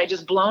money because I had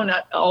just blown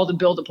it all to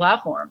build a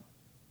platform.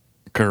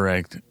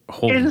 Correct.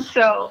 And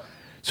so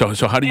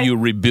how do you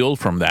rebuild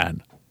from that?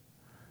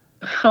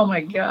 Oh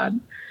my God.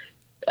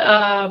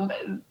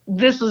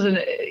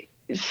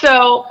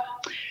 So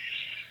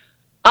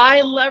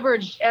I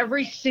leveraged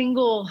every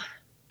single,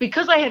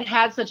 because I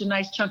had such a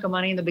nice chunk of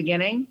money in the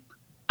beginning,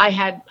 I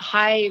had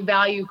high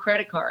value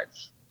credit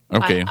cards.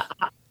 Okay.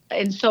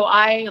 And so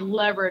I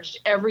leveraged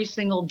every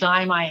single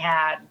dime I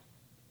had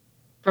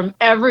from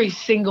every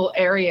single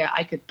area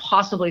I could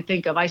possibly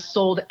think of. I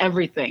sold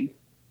everything,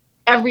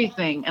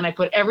 and I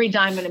put every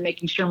dime into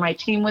making sure my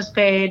team was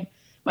paid,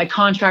 my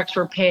contracts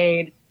were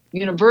paid.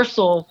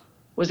 Universal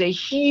was a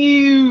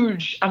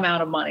huge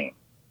amount of money.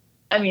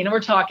 I mean, we're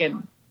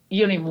talking,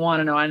 you don't even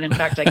want to know. And in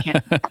fact, I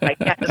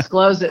can't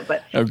disclose it,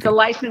 but okay. The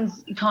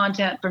licensed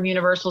content from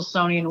Universal,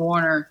 Sony, and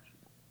Warner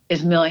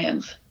is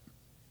millions.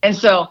 And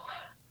so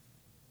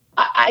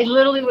I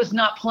literally was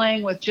not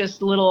playing with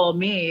just little old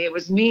me. It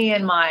was me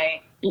and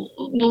me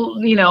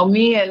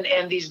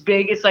and these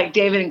big, it's like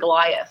David and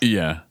Goliath.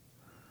 Yeah.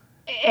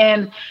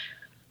 And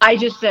I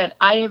just said,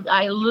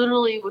 I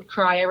literally would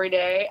cry every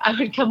day. I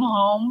would come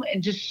home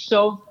and just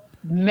so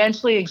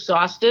mentally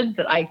exhausted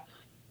that I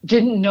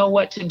didn't know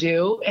what to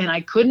do. And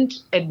I couldn't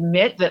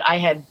admit that I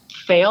had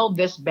failed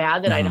this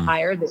bad, that I'd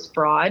hired this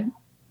fraud.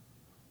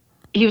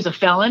 He was a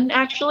felon,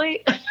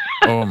 actually.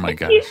 Oh my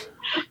gosh.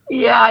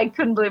 Yeah, I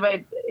couldn't believe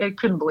it. I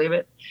couldn't believe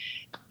it.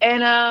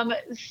 And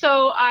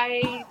so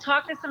I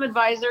talked to some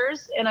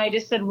advisors and I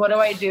just said, what do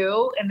I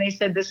do? And they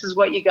said, this is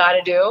what you got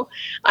to do.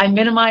 I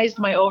minimized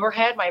my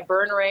overhead. My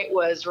burn rate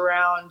was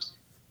around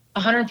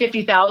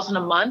 $150,000 a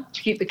month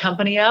to keep the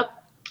company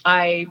up.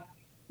 I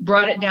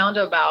brought it down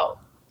to about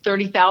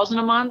 $30,000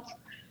 a month.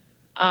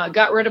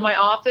 Got rid of my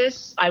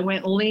office. I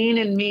went lean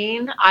and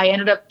mean. I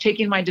ended up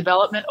taking my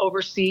development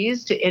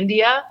overseas to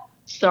India.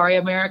 Sorry,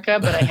 America,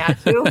 but I had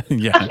to.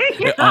 Yeah,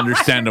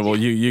 understandable.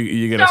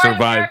 You got to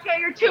survive. America,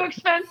 you're too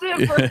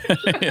expensive.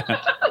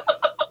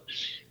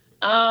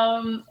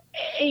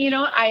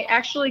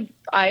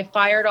 I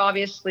fired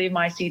obviously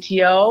my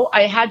CTO.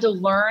 I had to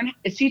learn.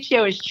 The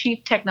CTO is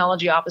Chief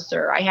Technology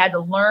Officer. I had to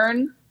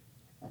learn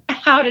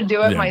how to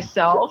do it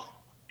myself.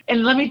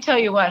 And let me tell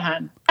you what,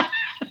 hon.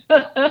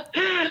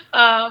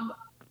 That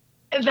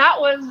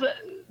was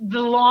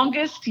the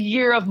longest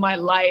year of my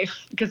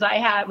life because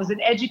was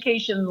in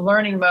education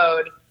learning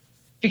mode,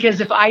 because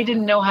if I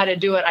didn't know how to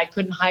do it, I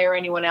couldn't hire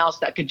anyone else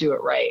that could do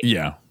it right.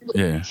 Yeah.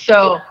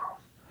 So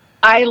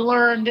I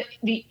learned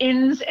the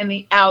ins and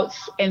the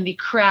outs and the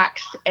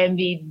cracks and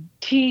the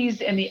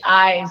T's and the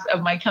I's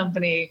of my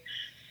company.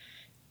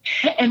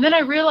 And then I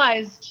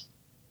realized,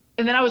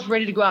 and then I was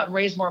ready to go out and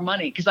raise more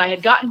money because I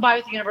had gotten by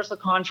with the Universal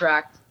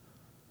contract.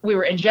 We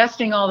were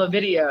ingesting all the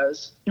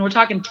videos, and we're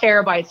talking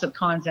terabytes of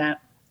content.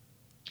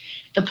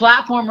 The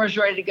platform was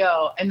ready to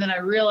go. And then I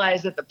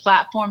realized that the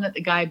platform that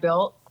the guy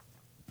built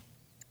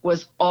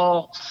was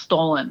all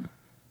stolen.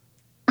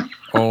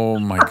 Oh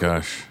my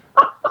gosh.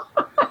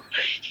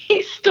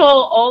 He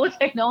stole all the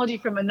technology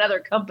from another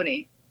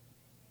company.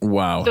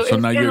 Wow. So it's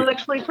now you're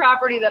intellectually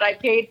property that I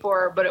paid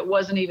for, but it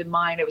wasn't even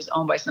mine. It was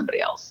owned by somebody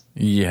else.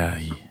 Yeah.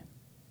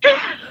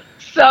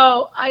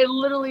 So I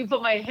literally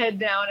put my head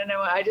down and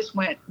I just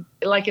went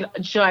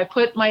should I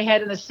put my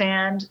head in the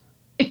sand?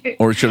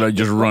 Or should I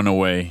just run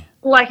away?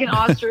 Like an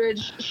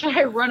ostrich. Should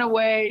I run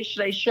away?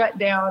 Should I shut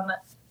down?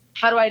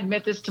 How do I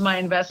admit this to my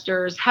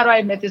investors? How do I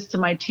admit this to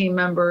my team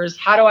members?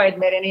 How do I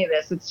admit any of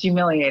this? It's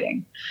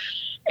humiliating.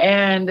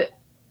 And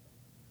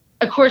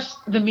of course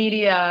the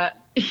media,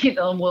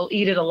 will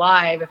eat it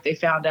alive if they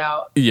found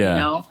out,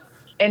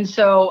 And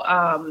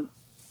so,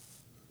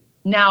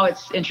 now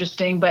it's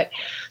interesting, but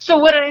so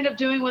what I ended up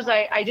doing was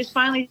I just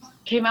finally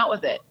came out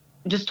with it,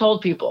 just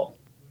told people.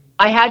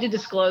 I had to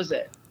disclose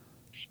it.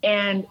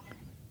 And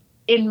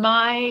in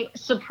my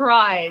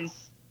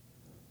surprise,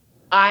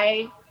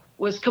 I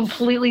was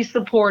completely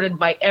supported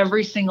by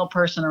every single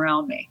person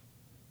around me.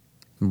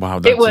 Wow,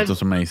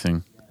 that's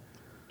amazing.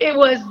 It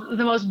was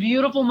the most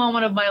beautiful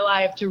moment of my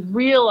life to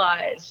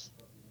realize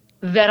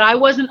that I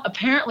wasn't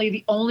apparently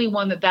the only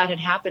one that had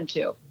happened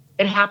to.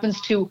 It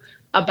happens to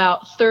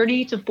about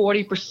 30 to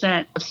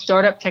 40% of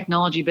startup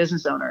technology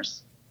business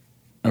owners.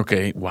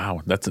 Okay,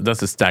 wow, that's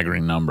a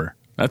staggering number.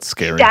 That's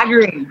scary.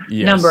 Staggering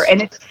number,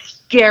 and it's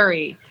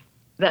scary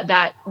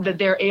that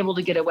they're able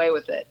to get away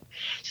with it.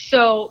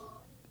 So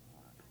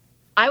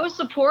I was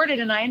supported,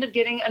 and I ended up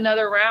getting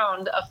another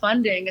round of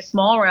funding, a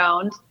small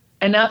round,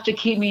 enough to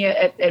keep me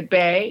at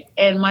bay.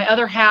 And my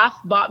other half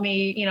bought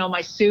me,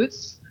 my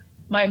suits.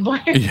 My man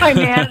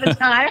at the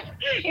time,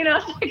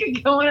 so I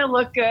could go in and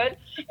look good.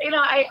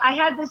 I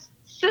had this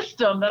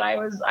system that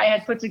I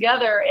had put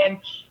together, and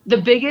the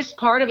biggest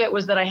part of it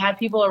was that I had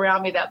people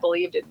around me that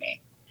believed in me,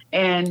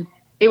 and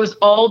it was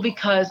all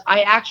because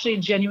I actually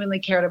genuinely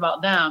cared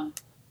about them,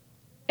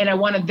 and I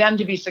wanted them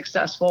to be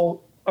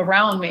successful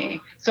around me.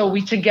 So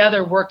we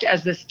together worked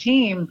as this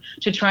team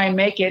to try and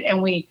make it,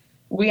 and we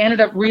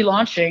ended up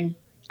relaunching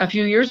a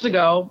few years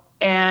ago,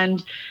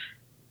 and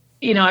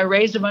I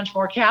raised a bunch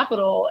more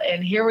capital,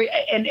 and here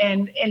and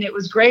it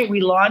was great.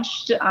 We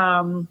launched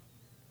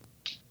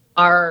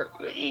our,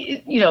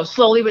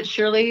 slowly but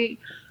surely.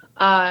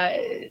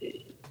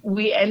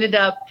 We ended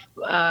up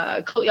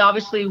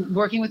obviously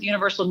working with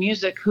Universal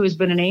Music, who has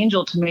been an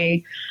angel to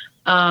me.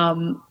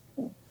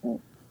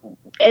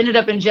 Ended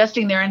up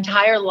ingesting their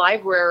entire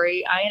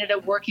library. I ended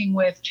up working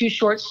with 2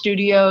 short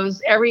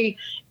studios. Every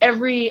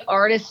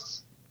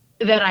artist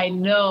that I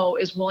know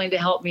is willing to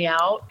help me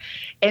out,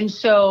 and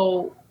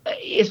so.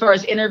 As far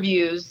as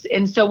interviews.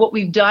 And so what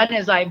we've done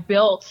is I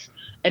built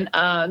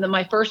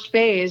my first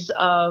phase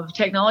of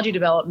technology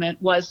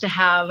development was to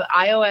have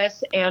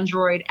iOS,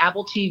 Android,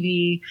 Apple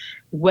TV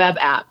web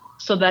app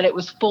so that it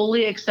was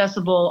fully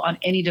accessible on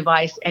any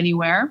device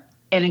anywhere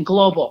and in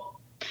global.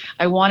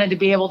 I wanted to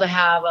be able to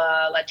have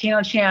a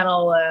Latino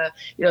channel, I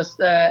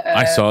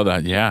saw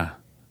that. Yeah.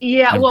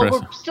 Yeah, Impressive.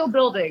 well, we're still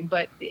building,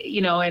 but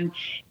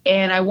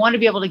and I want to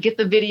be able to get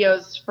the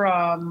videos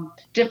from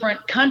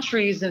different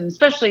countries, and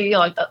especially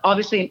like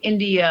obviously in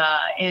India,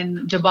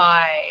 in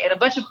Dubai, and a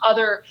bunch of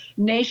other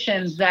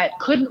nations that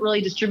couldn't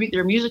really distribute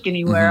their music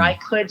anywhere. I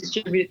could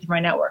distribute it through my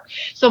network.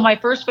 So my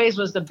first phase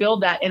was to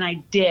build that, and I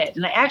did,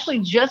 and I actually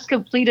just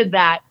completed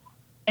that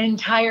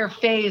entire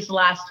phase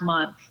last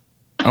month.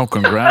 Oh,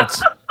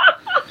 congrats!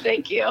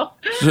 Thank you.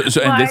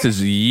 So and this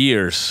is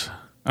years.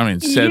 I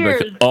mean, said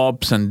like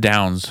ups and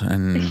downs,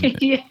 and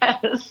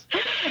yes,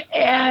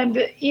 and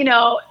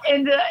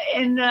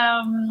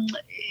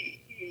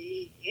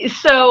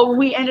so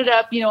we ended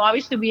up,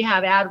 obviously we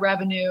have ad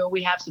revenue,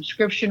 we have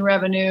subscription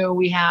revenue,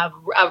 we have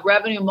a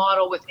revenue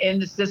model within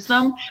the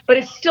system, but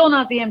it's still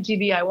not the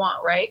MTV I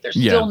want, right? There's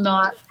still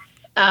not.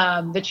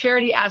 The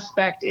charity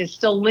aspect is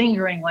still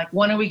lingering. Like,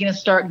 when are we going to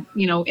start,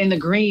 in the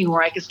green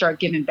where I can start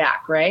giving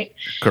back, right?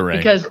 Correct.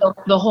 Because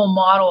the whole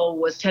model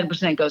was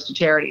 10% goes to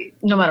charity,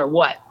 no matter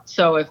what.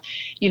 So if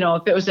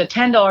it was a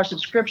 $10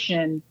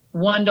 subscription,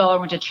 $1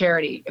 went to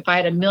charity. If I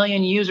had 1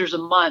 million users a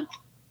month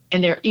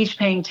and they're each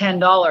paying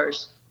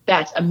 $10,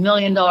 that's $1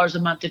 million a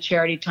month to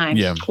charity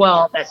times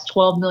 12. That's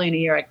 12 million a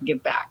year I can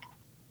give back.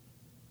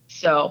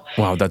 So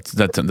wow, that's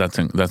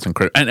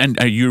incredible. And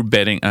are you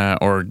betting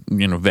or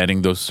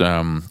vetting those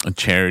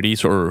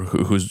charities, or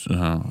who's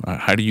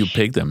how do you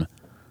pick them?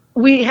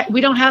 We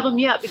don't have them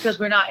yet because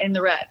we're not in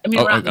the red. I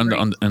mean, we're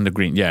not on the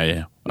green.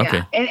 Yeah.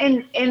 Okay.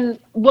 And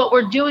what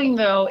we're doing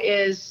though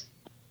is,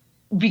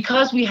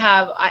 because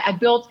I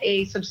built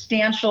a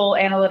substantial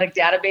analytic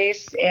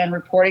database and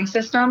reporting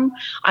system,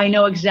 I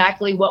know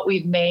exactly what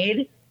we've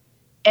made.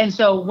 And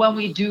so when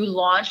we do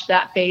launch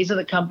that phase of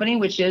the company,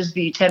 which is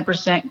the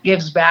 10%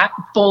 gives back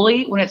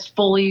fully, when it's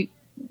fully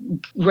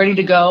ready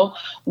to go,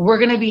 we're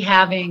going to be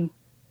having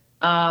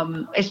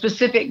a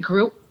specific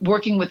group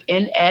working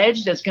within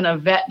Edge that's going to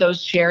vet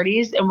those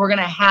charities, and we're going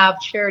to have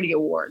charity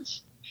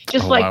awards,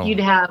 just you'd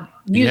have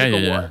music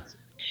awards.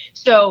 Yeah.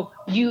 So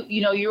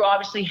you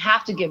obviously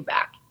have to give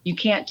back. You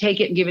can't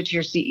take it and give it to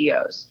your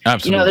CEOs.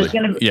 Absolutely. There's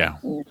going to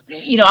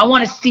be, I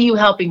want to see you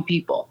helping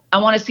people. I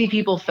want to see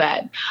people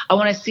fed. I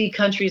want to see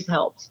countries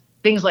helped,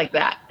 things like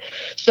that.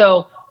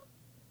 So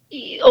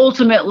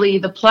ultimately,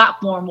 the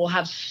platform will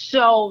have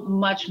so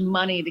much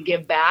money to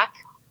give back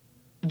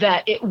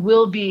that it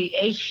will be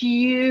a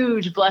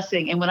huge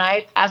blessing. And when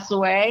I pass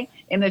away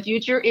in the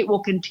future, it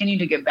will continue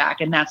to give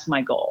back. And that's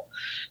my goal.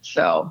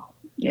 So,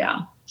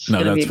 yeah.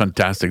 No, that's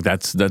fantastic.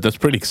 That's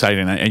pretty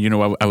exciting. And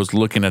I was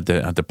looking at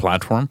the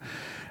platform.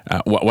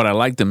 What I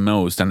like the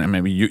most, and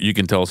maybe you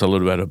can tell us a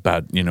little bit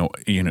about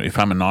if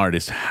I'm an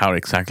artist, how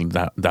exactly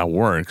that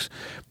works.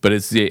 But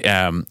it's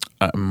the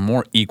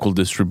more equal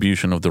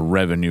distribution of the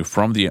revenue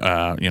from the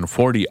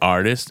for the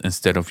artist,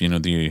 instead of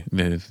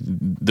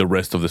the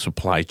rest of the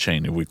supply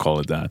chain, if we call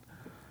it that.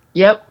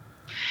 Yep.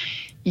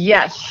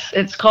 Yes,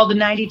 it's called the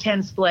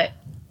 90-10 split.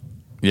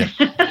 Yeah,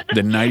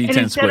 the 90-10 split.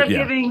 Instead of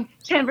giving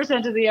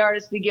 10% to the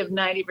artist, we give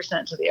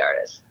 90% to the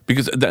artist.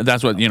 Because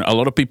that's what a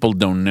lot of people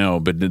don't know,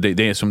 but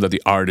they assume that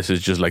the artist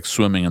is just like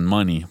swimming in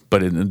money.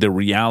 But in the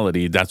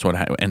reality, that's what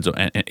ends up.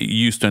 And it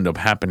used to end up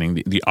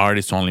happening. The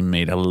artist only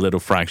made a little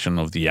fraction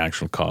of the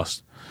actual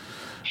cost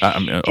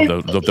of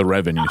the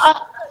revenues.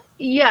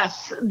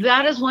 Yes,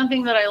 that is one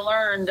thing that I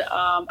learned,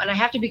 and I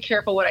have to be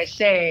careful what I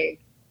say,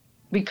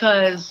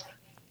 because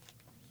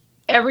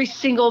every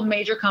single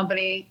major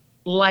company,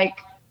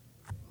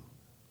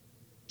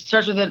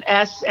 starts with an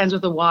S, ends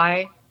with a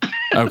Y.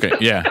 Okay,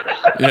 yeah.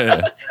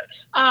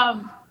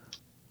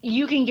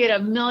 You can get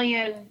 1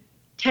 million,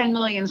 10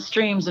 million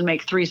streams and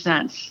make 3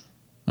 cents.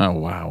 Oh,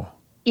 wow.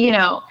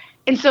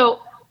 And so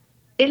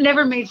it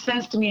never made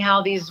sense to me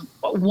how these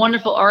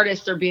wonderful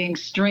artists are being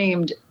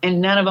streamed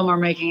and none of them are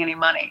making any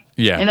money.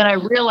 Yeah. And then I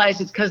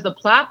realized it's because the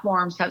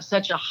platforms have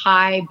such a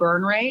high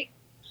burn rate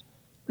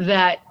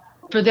that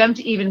for them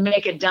to even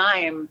make a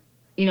dime,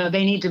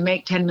 they need to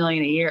make 10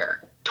 million a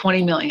year,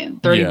 20 million,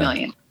 30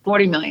 million.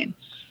 40 million.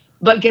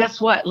 But guess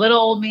what? Little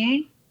old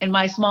me and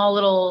my small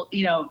little,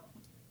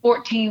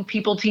 14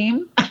 people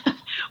team,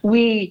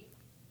 we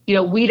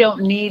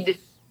don't need,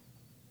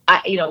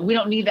 we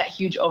don't need that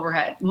huge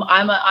overhead.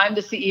 I'm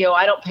the CEO.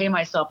 I don't pay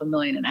myself $1.5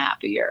 million a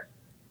year.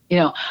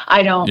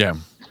 I don't,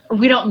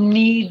 we don't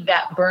need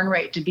that burn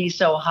rate to be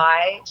so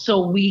high,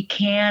 so we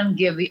can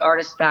give the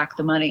artists back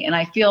the money. And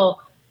I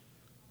feel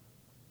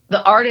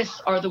the artists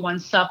are the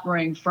ones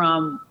suffering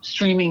from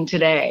streaming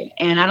today,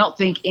 and I don't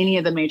think any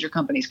of the major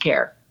companies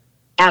care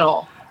at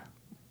all.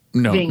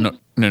 No.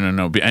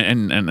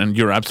 And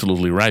you're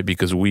absolutely right,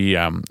 because we,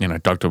 I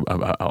talked to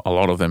a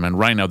lot of them, and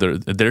right now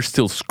they're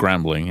still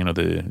scrambling.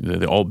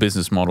 The old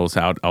business models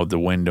out the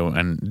window,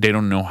 and they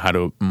don't know how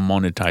to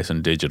monetize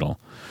on digital.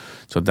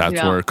 So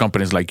that's where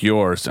companies like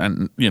yours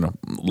and,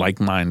 like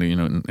mine,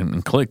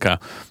 in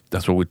Clicka,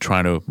 that's where we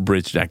try to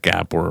bridge that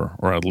gap, or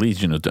at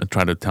least, to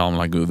try to tell them,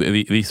 like,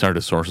 these are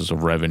the sources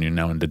of revenue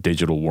now in the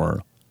digital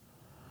world.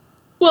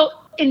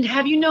 Well, and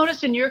have you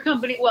noticed in your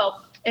company,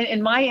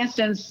 in my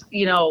instance,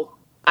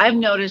 I've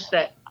noticed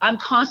that I'm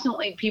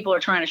constantly, people are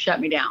trying to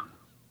shut me down.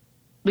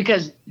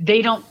 because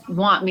they don't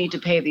want me to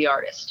pay the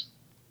artist.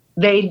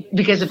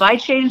 Because if I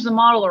change the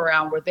model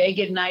around where they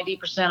get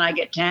 90%, I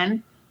get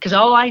 10, because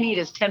all I need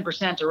is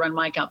 10% to run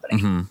my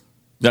company. Mm-hmm.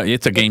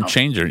 It's a game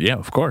changer. Yeah,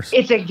 of course.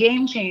 It's a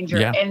game changer.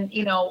 Yeah. And,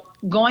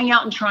 going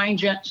out and trying,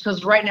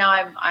 because right now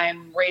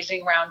I'm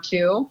raising round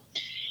 2.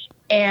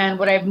 And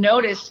what I've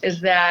noticed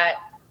is that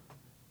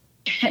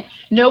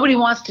nobody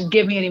wants to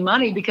give me any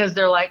money because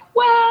they're like,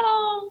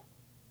 well,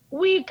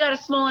 we've got a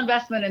small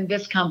investment in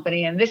this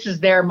company and this is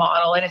their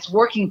model and it's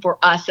working for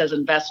us as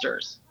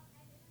investors.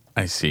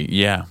 I see.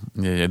 Yeah.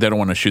 They don't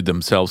want to shoot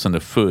themselves in the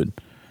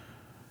foot.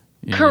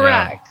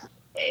 Correct.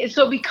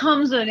 So it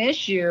becomes an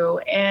issue.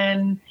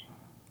 And,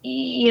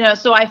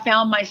 so I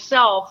found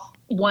myself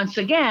once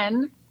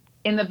again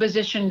in the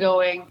position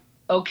going,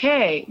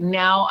 okay,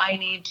 now I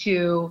need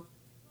to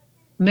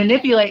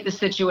manipulate the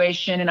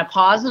situation in a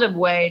positive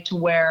way to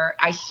where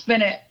I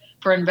spin it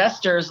for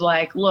investors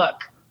like,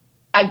 look,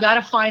 I've got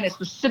to find a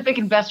specific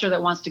investor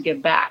that wants to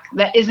give back,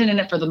 that isn't in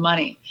it for the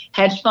money.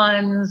 Hedge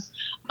funds,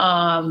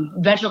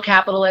 venture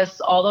capitalists,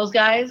 all those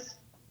guys,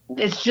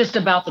 it's just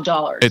about the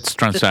dollars. It's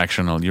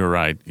transactional. You're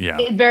right. Yeah.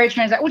 It's very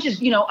transactional, which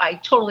is, I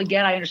totally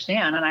get, I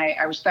understand, and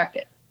I respect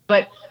it.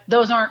 But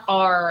those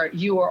aren't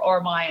you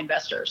or my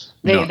investors.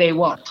 They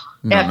won't.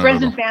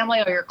 Friends and family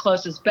are your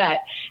closest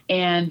bet.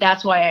 And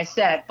that's why I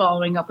said,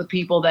 following up with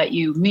people that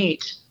you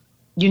meet,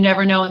 you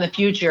never know in the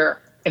future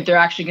if they're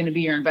actually going to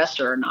be your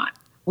investor or not.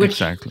 Which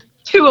exactly.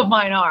 2 of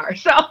mine are.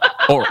 So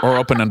or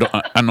open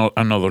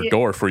another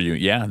door for you.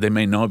 Yeah, they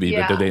may not be,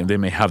 but they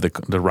may have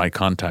the right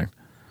contact.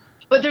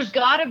 But there's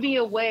got to be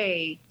a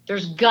way.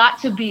 There's got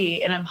to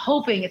be, and I'm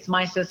hoping it's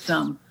my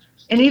system.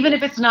 And even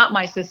if it's not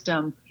my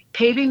system,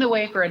 paving the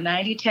way for a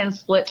 90-10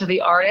 split to the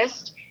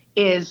artist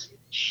is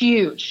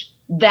huge.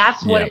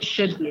 That's what it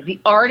should be. The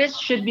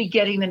artist should be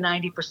getting the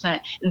 90%.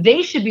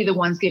 They should be the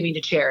ones giving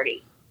to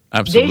charity.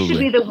 Absolutely. They should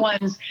be the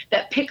ones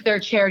that pick their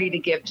charity to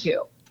give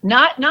to.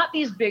 Not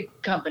these big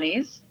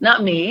companies,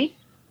 not me,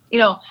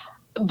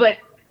 but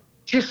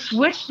to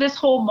switch this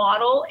whole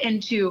model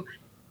into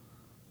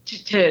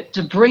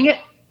to bring it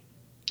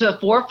to the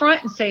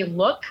forefront and say,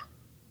 look,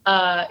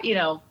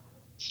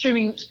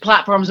 streaming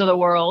platforms of the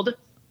world,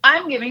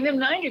 I'm giving them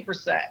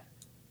 90%.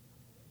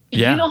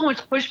 Yeah. You know how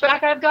much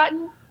pushback I've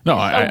gotten? No,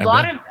 a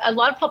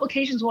lot of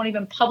publications won't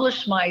even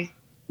publish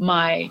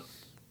my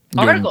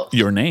articles.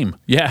 Your name.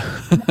 Yeah.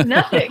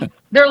 Nothing.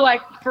 They're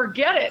like,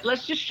 forget it.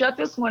 Let's just shut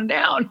this one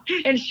down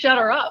and shut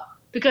her up,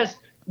 because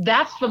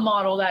that's the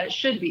model that it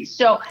should be.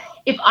 So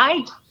if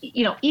I,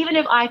 even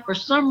if I, for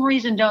some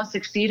reason, don't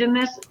succeed in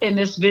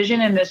this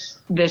vision and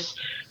this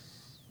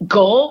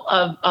goal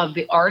of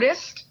the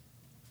artist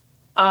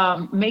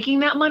making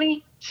that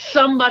money,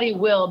 somebody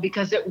will,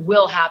 because it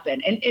will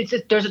happen. And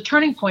there's a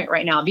turning point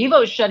right now.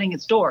 Vivo is shutting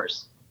its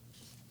doors.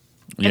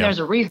 And there's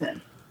a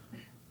reason.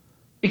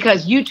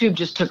 Because YouTube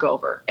just took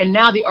over. And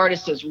now the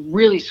artist is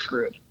really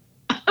screwed.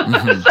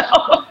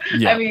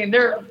 Mm-hmm. I mean,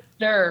 they're...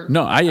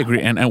 No, I agree.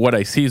 And what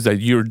I see is that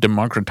you're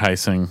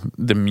democratizing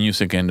the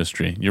music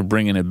industry. You're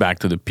bringing it back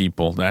to the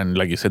people. And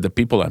like you said, the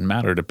people that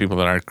matter, the people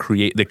that are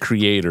the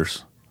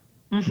creators,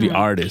 the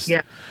artists,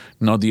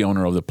 not the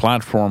owner of the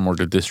platform or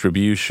the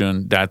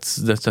distribution. That's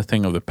a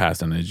thing of the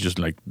past. And it's just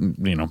like,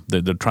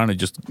 they're trying to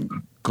just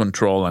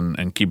control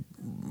and keep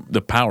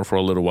the power for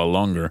a little while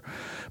longer.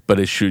 But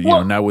it should,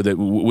 now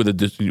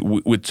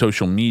with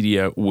social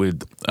media,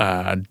 with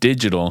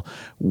digital,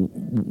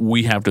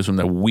 we have to assume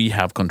that we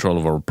have control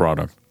of our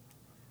product.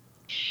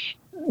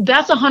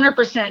 That's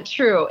 100%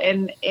 true,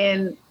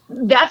 and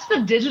that's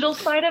the digital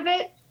side of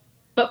it.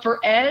 But for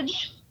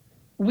Edge,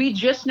 we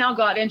just now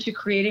got into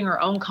creating our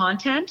own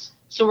content,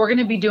 so we're going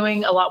to be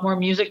doing a lot more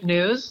music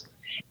news,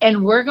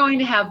 and we're going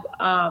to have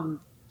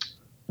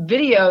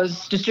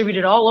videos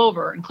distributed all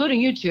over, including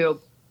YouTube,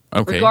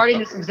 regarding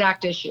this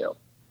exact issue.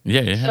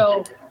 Yeah.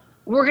 So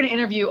we're going to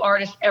interview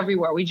artists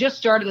everywhere. We just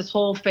started this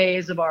whole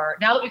phase of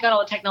now that we got all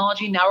the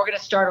technology, now we're going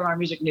to start on our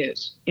music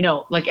news,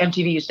 like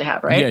MTV used to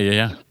have, right?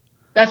 Yeah.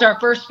 That's our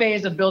first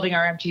phase of building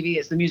our MTV,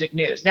 is the music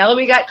news. Now that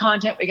we got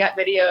content, we got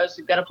videos,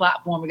 we've got a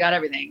platform, we got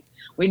everything.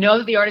 We know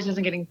that the artist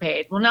isn't getting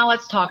paid. Well, now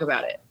let's talk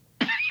about it.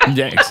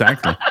 Yeah,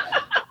 exactly.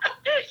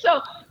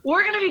 So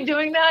we're going to be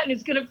doing that, and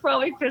it's going to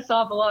probably piss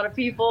off a lot of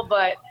people,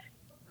 but,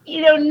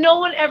 no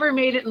one ever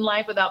made it in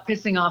life without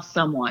pissing off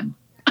someone.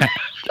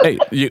 Hey,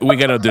 we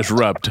got to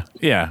disrupt.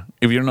 Yeah.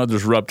 If you're not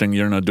disrupting,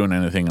 you're not doing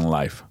anything in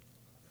life.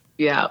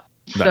 Yeah.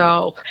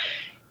 So,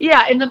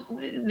 and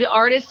the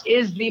artist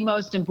is the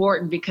most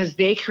important, because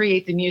they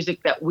create the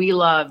music that we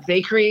love.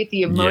 They create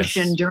the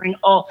emotion during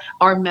all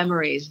our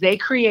memories. They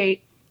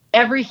create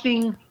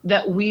everything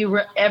that we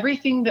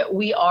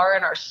are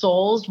in our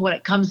souls. When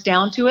it comes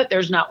down to it,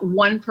 there's not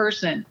one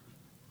person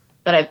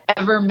that I've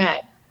ever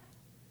met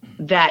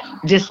that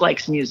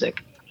dislikes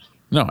music.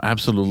 No,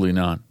 absolutely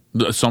not.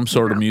 Some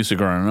sort of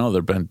music or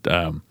another, but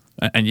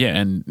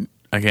and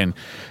again,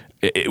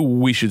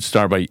 we should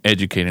start by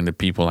educating the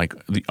people. Like,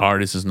 the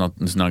artist is not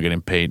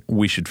getting paid.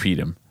 We should feed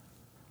him.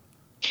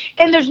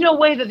 And there's no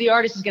way that the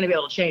artist is going to be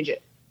able to change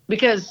it,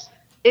 because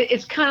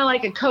it's kind of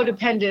like a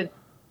codependent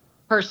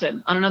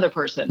person on another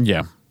person.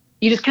 Yeah.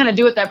 You just kind of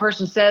do what that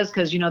person says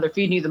because, they're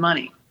feeding you the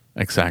money.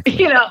 Exactly.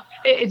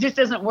 It just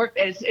doesn't work.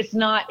 It's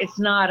not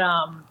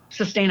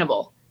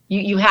sustainable.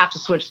 You have to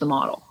switch the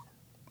model.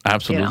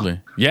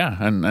 Absolutely. Yeah.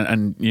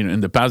 And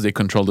in the past, they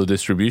control the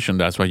distribution.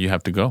 That's why you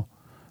have to go.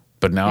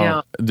 But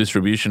now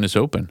distribution is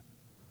open,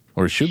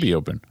 or it should be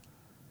open.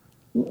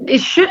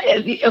 It should.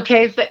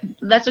 Okay.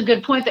 That's a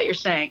good point that you're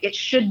saying. It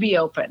should be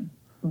open,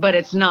 but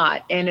it's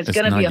not. And it's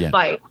going to be a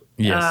fight.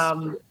 Yes.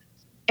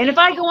 And if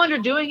I go under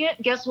doing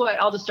it, guess what?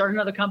 I'll just start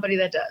another company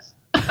that does.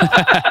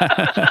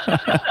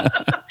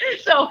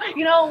 So,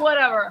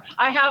 whatever.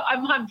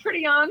 I'm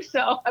pretty young,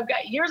 so I've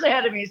got years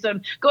ahead of me. So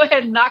go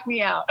ahead and knock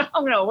me out.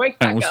 I'm going to wake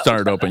back up. And we'll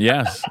start open.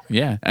 Yes.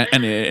 Yeah.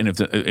 And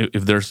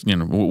if there's,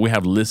 we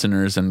have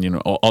listeners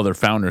and, other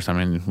founders, I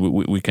mean,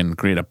 we can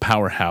create a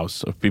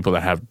powerhouse of people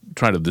that have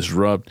tried to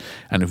disrupt.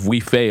 And if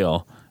we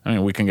fail, I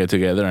mean, we can get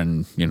together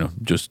and,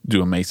 just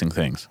do amazing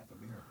things.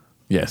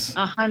 Yes.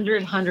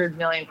 100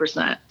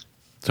 million%.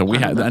 So we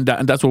have, and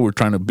that's what we're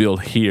trying to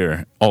build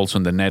here, also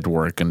in the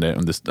network and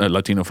this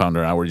Latino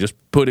Founder Hour, just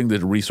putting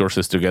the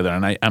resources together.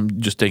 And I'm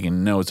just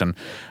taking notes, and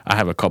I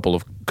have a couple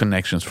of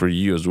connections for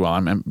you as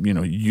well.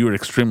 You're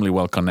extremely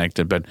well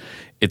connected, but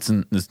it's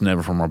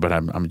never for more. But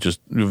I'm just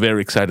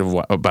very excited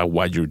about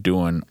what you're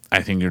doing.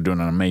 I think you're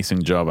doing an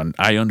amazing job, and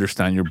I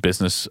understand your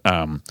business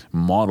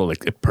model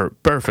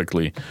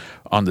perfectly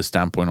on the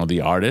standpoint of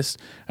the artist.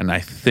 And I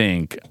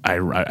think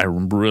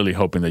I'm really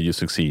hoping that you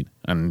succeed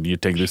and you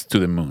take this to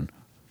the moon.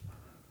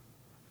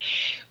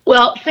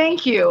 Well,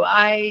 thank you.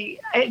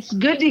 It's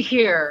good to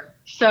hear.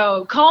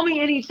 So call me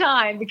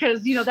anytime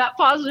because that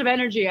positive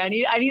energy. I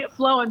need it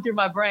flowing through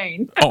my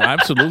brain. Oh,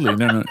 absolutely.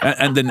 No.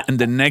 And then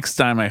the next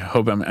time I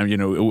hope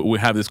we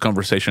have this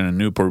conversation in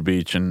Newport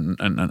Beach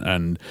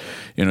and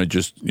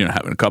just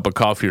having a cup of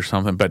coffee or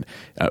something. But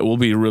we'll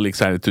be really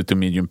excited to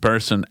meet you in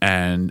person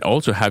and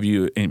also have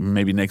you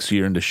maybe next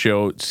year in the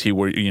show, see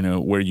where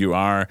you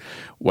are,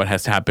 what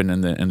has happened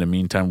in the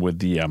meantime with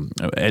the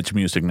Edge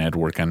Music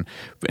Network. And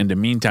in the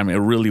meantime, I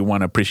really want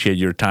to appreciate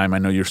your time. I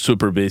know you're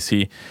super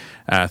busy.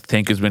 I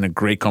think it's been a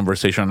great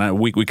conversation.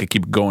 We could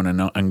keep going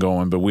and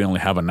going, but we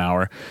only have an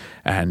hour.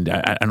 And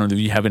I don't know if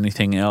you have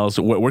anything else.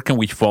 Where can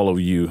we follow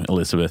you,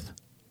 Elizabeth?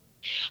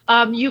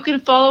 You can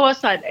follow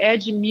us at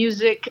Edge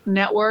Music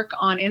Network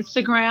on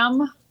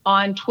Instagram.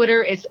 On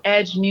Twitter, it's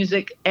Edge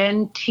Music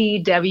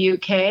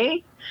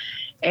NTWK.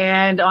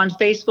 And on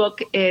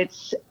Facebook,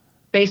 it's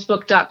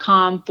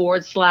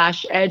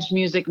facebook.com/Edge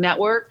Music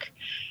Network.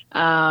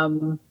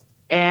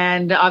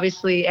 And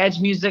obviously Edge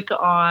Music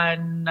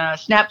on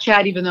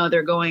Snapchat, even though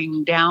they're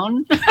going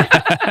down.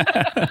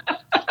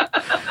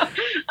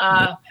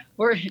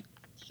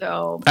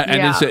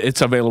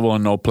 It's available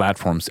on all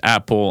platforms,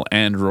 Apple,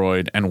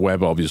 Android, and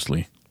web,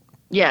 obviously.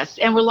 Yes,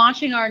 and we're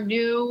launching our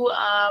new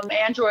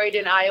Android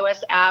and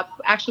iOS app.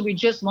 Actually, we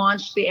just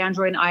launched the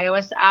Android and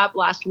iOS app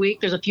last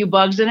week. There's a few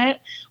bugs in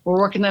it. We're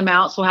working them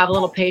out, so have a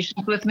little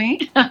patience with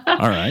me. All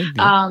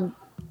right.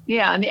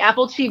 Yeah, and the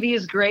Apple TV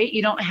is great.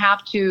 You don't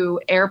have to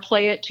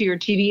AirPlay it to your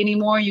TV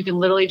anymore. You can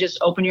literally just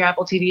open your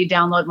Apple TV,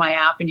 download my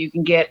app, and you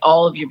can get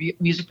all of your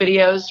music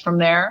videos from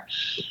there.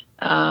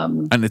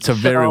 And it's a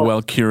very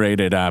well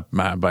curated app,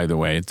 by the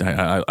way.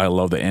 I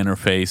love the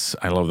interface.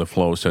 I love the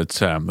flow. So it's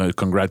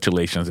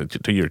congratulations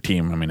to your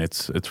team. I mean,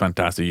 it's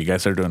fantastic. You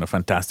guys are doing a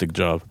fantastic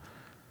job.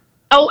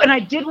 Oh, and I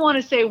did want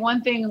to say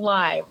one thing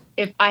live.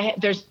 If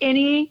there's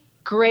any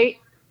great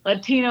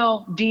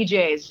Latino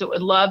DJs that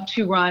would love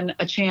to run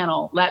a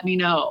channel, let me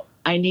know.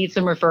 I need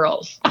some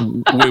referrals.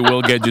 We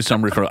will get you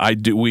some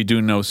referrals. We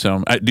do know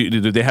some.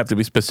 Do they have to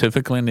be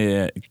specifically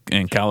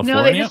in California?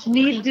 No, they just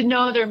need to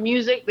know their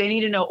music. They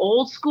need to know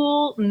old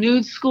school,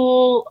 new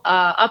school,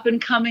 up and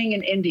coming,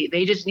 and indie.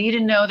 They just need to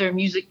know their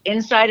music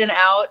inside and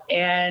out.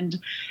 And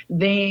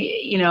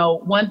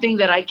one thing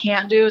that I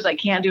can't do is I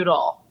can't do it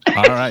all.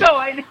 All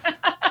right.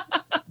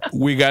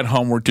 We got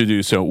homework to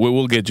do, so we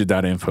will get you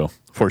that info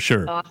for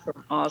sure.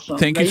 Awesome.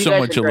 Thank you so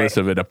much,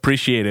 Elizabeth.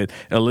 Appreciate it.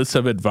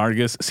 Elizabeth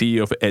Vargas,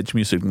 CEO of Edge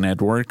Music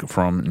Network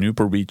from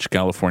Newport Beach,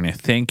 California.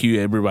 Thank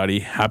you, everybody.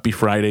 Happy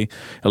Friday.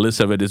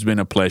 Elizabeth, it's been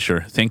a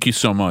pleasure. Thank you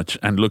so much,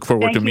 and look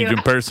forward to meet you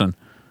in person.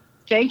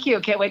 Thank you.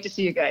 Can't wait to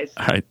see you guys.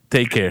 All right.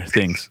 Take care.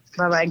 Thanks.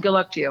 Bye-bye. Good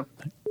luck to you.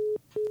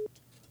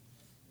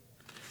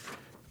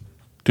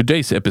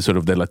 Today's episode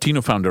of the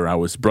Latino Founder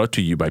Hour is brought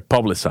to you by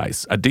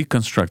Publicize, a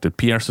deconstructed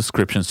PR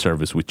subscription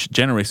service which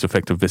generates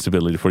effective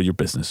visibility for your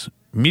business.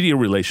 Media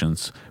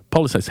relations,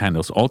 Publicize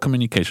handles all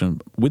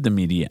communication with the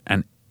media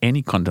and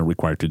any content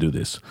required to do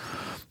this.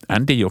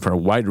 And they offer a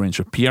wide range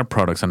of PR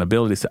products and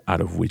abilities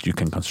out of which you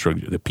can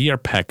construct the PR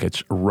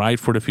package right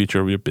for the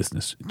future of your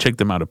business. Check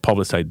them out at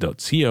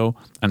publicize.co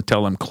and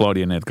tell them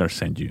Claudia and Edgar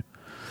sent you.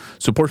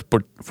 Support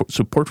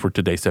for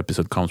today's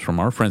episode comes from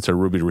our friends at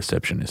Ruby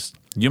Receptionist.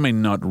 You may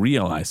not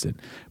realize it,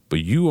 but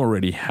you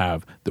already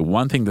have the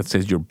one thing that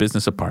sets your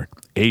business apart,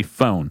 a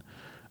phone.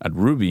 At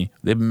Ruby,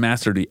 they've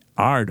mastered the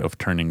art of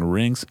turning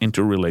rings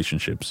into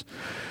relationships.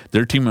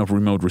 Their team of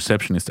remote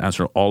receptionists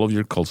answer all of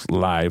your calls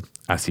live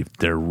as if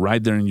they're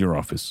right there in your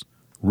office.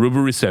 Ruby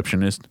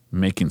Receptionist,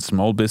 making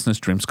small business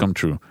dreams come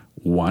true,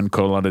 one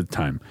call at a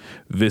time.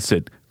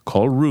 Visit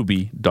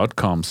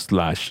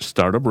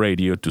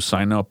callruby.com/startupradio to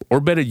sign up, or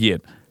better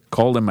yet,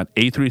 call them at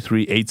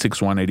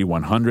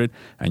 833-861-8100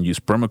 and use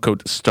promo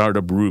code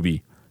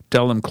StartupRuby.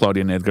 Tell them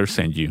Claudia and Edgar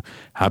sent you.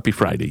 Happy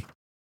Friday.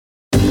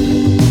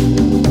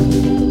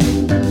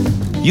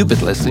 You've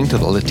been listening to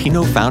the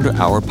Latino Founder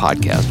Hour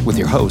podcast with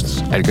your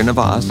hosts, Edgar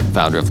Navas,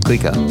 founder of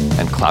Clica,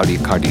 and Claudia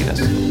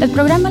Cardenas. El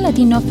programa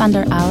Latino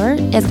Founder Hour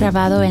es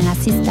grabado en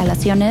las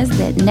instalaciones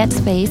de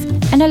NetSpace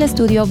en el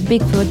estudio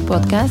Bigfoot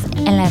Podcast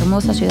en la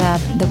hermosa ciudad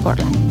de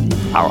Portland.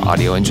 Our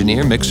audio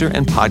engineer, mixer,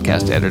 and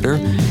podcast editor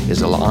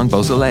is Alon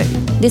Beausoleil.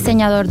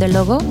 Diseñador de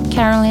logo,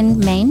 Carolyn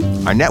Main.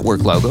 Our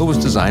network logo was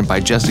designed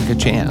by Jessica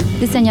Chan.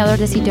 Diseñador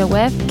de sitio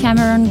web,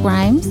 Cameron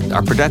Grimes.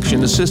 Our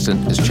production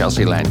assistant is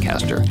Chelsea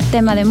Lancaster.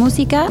 Tema de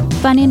música,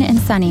 Funnin' and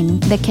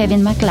Sunning, de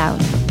Kevin MacLeod.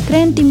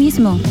 Cree en ti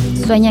mismo,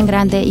 sueña en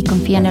grande y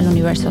confía en el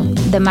universo,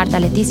 de Marta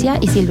Leticia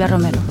y Silvia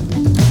Romero.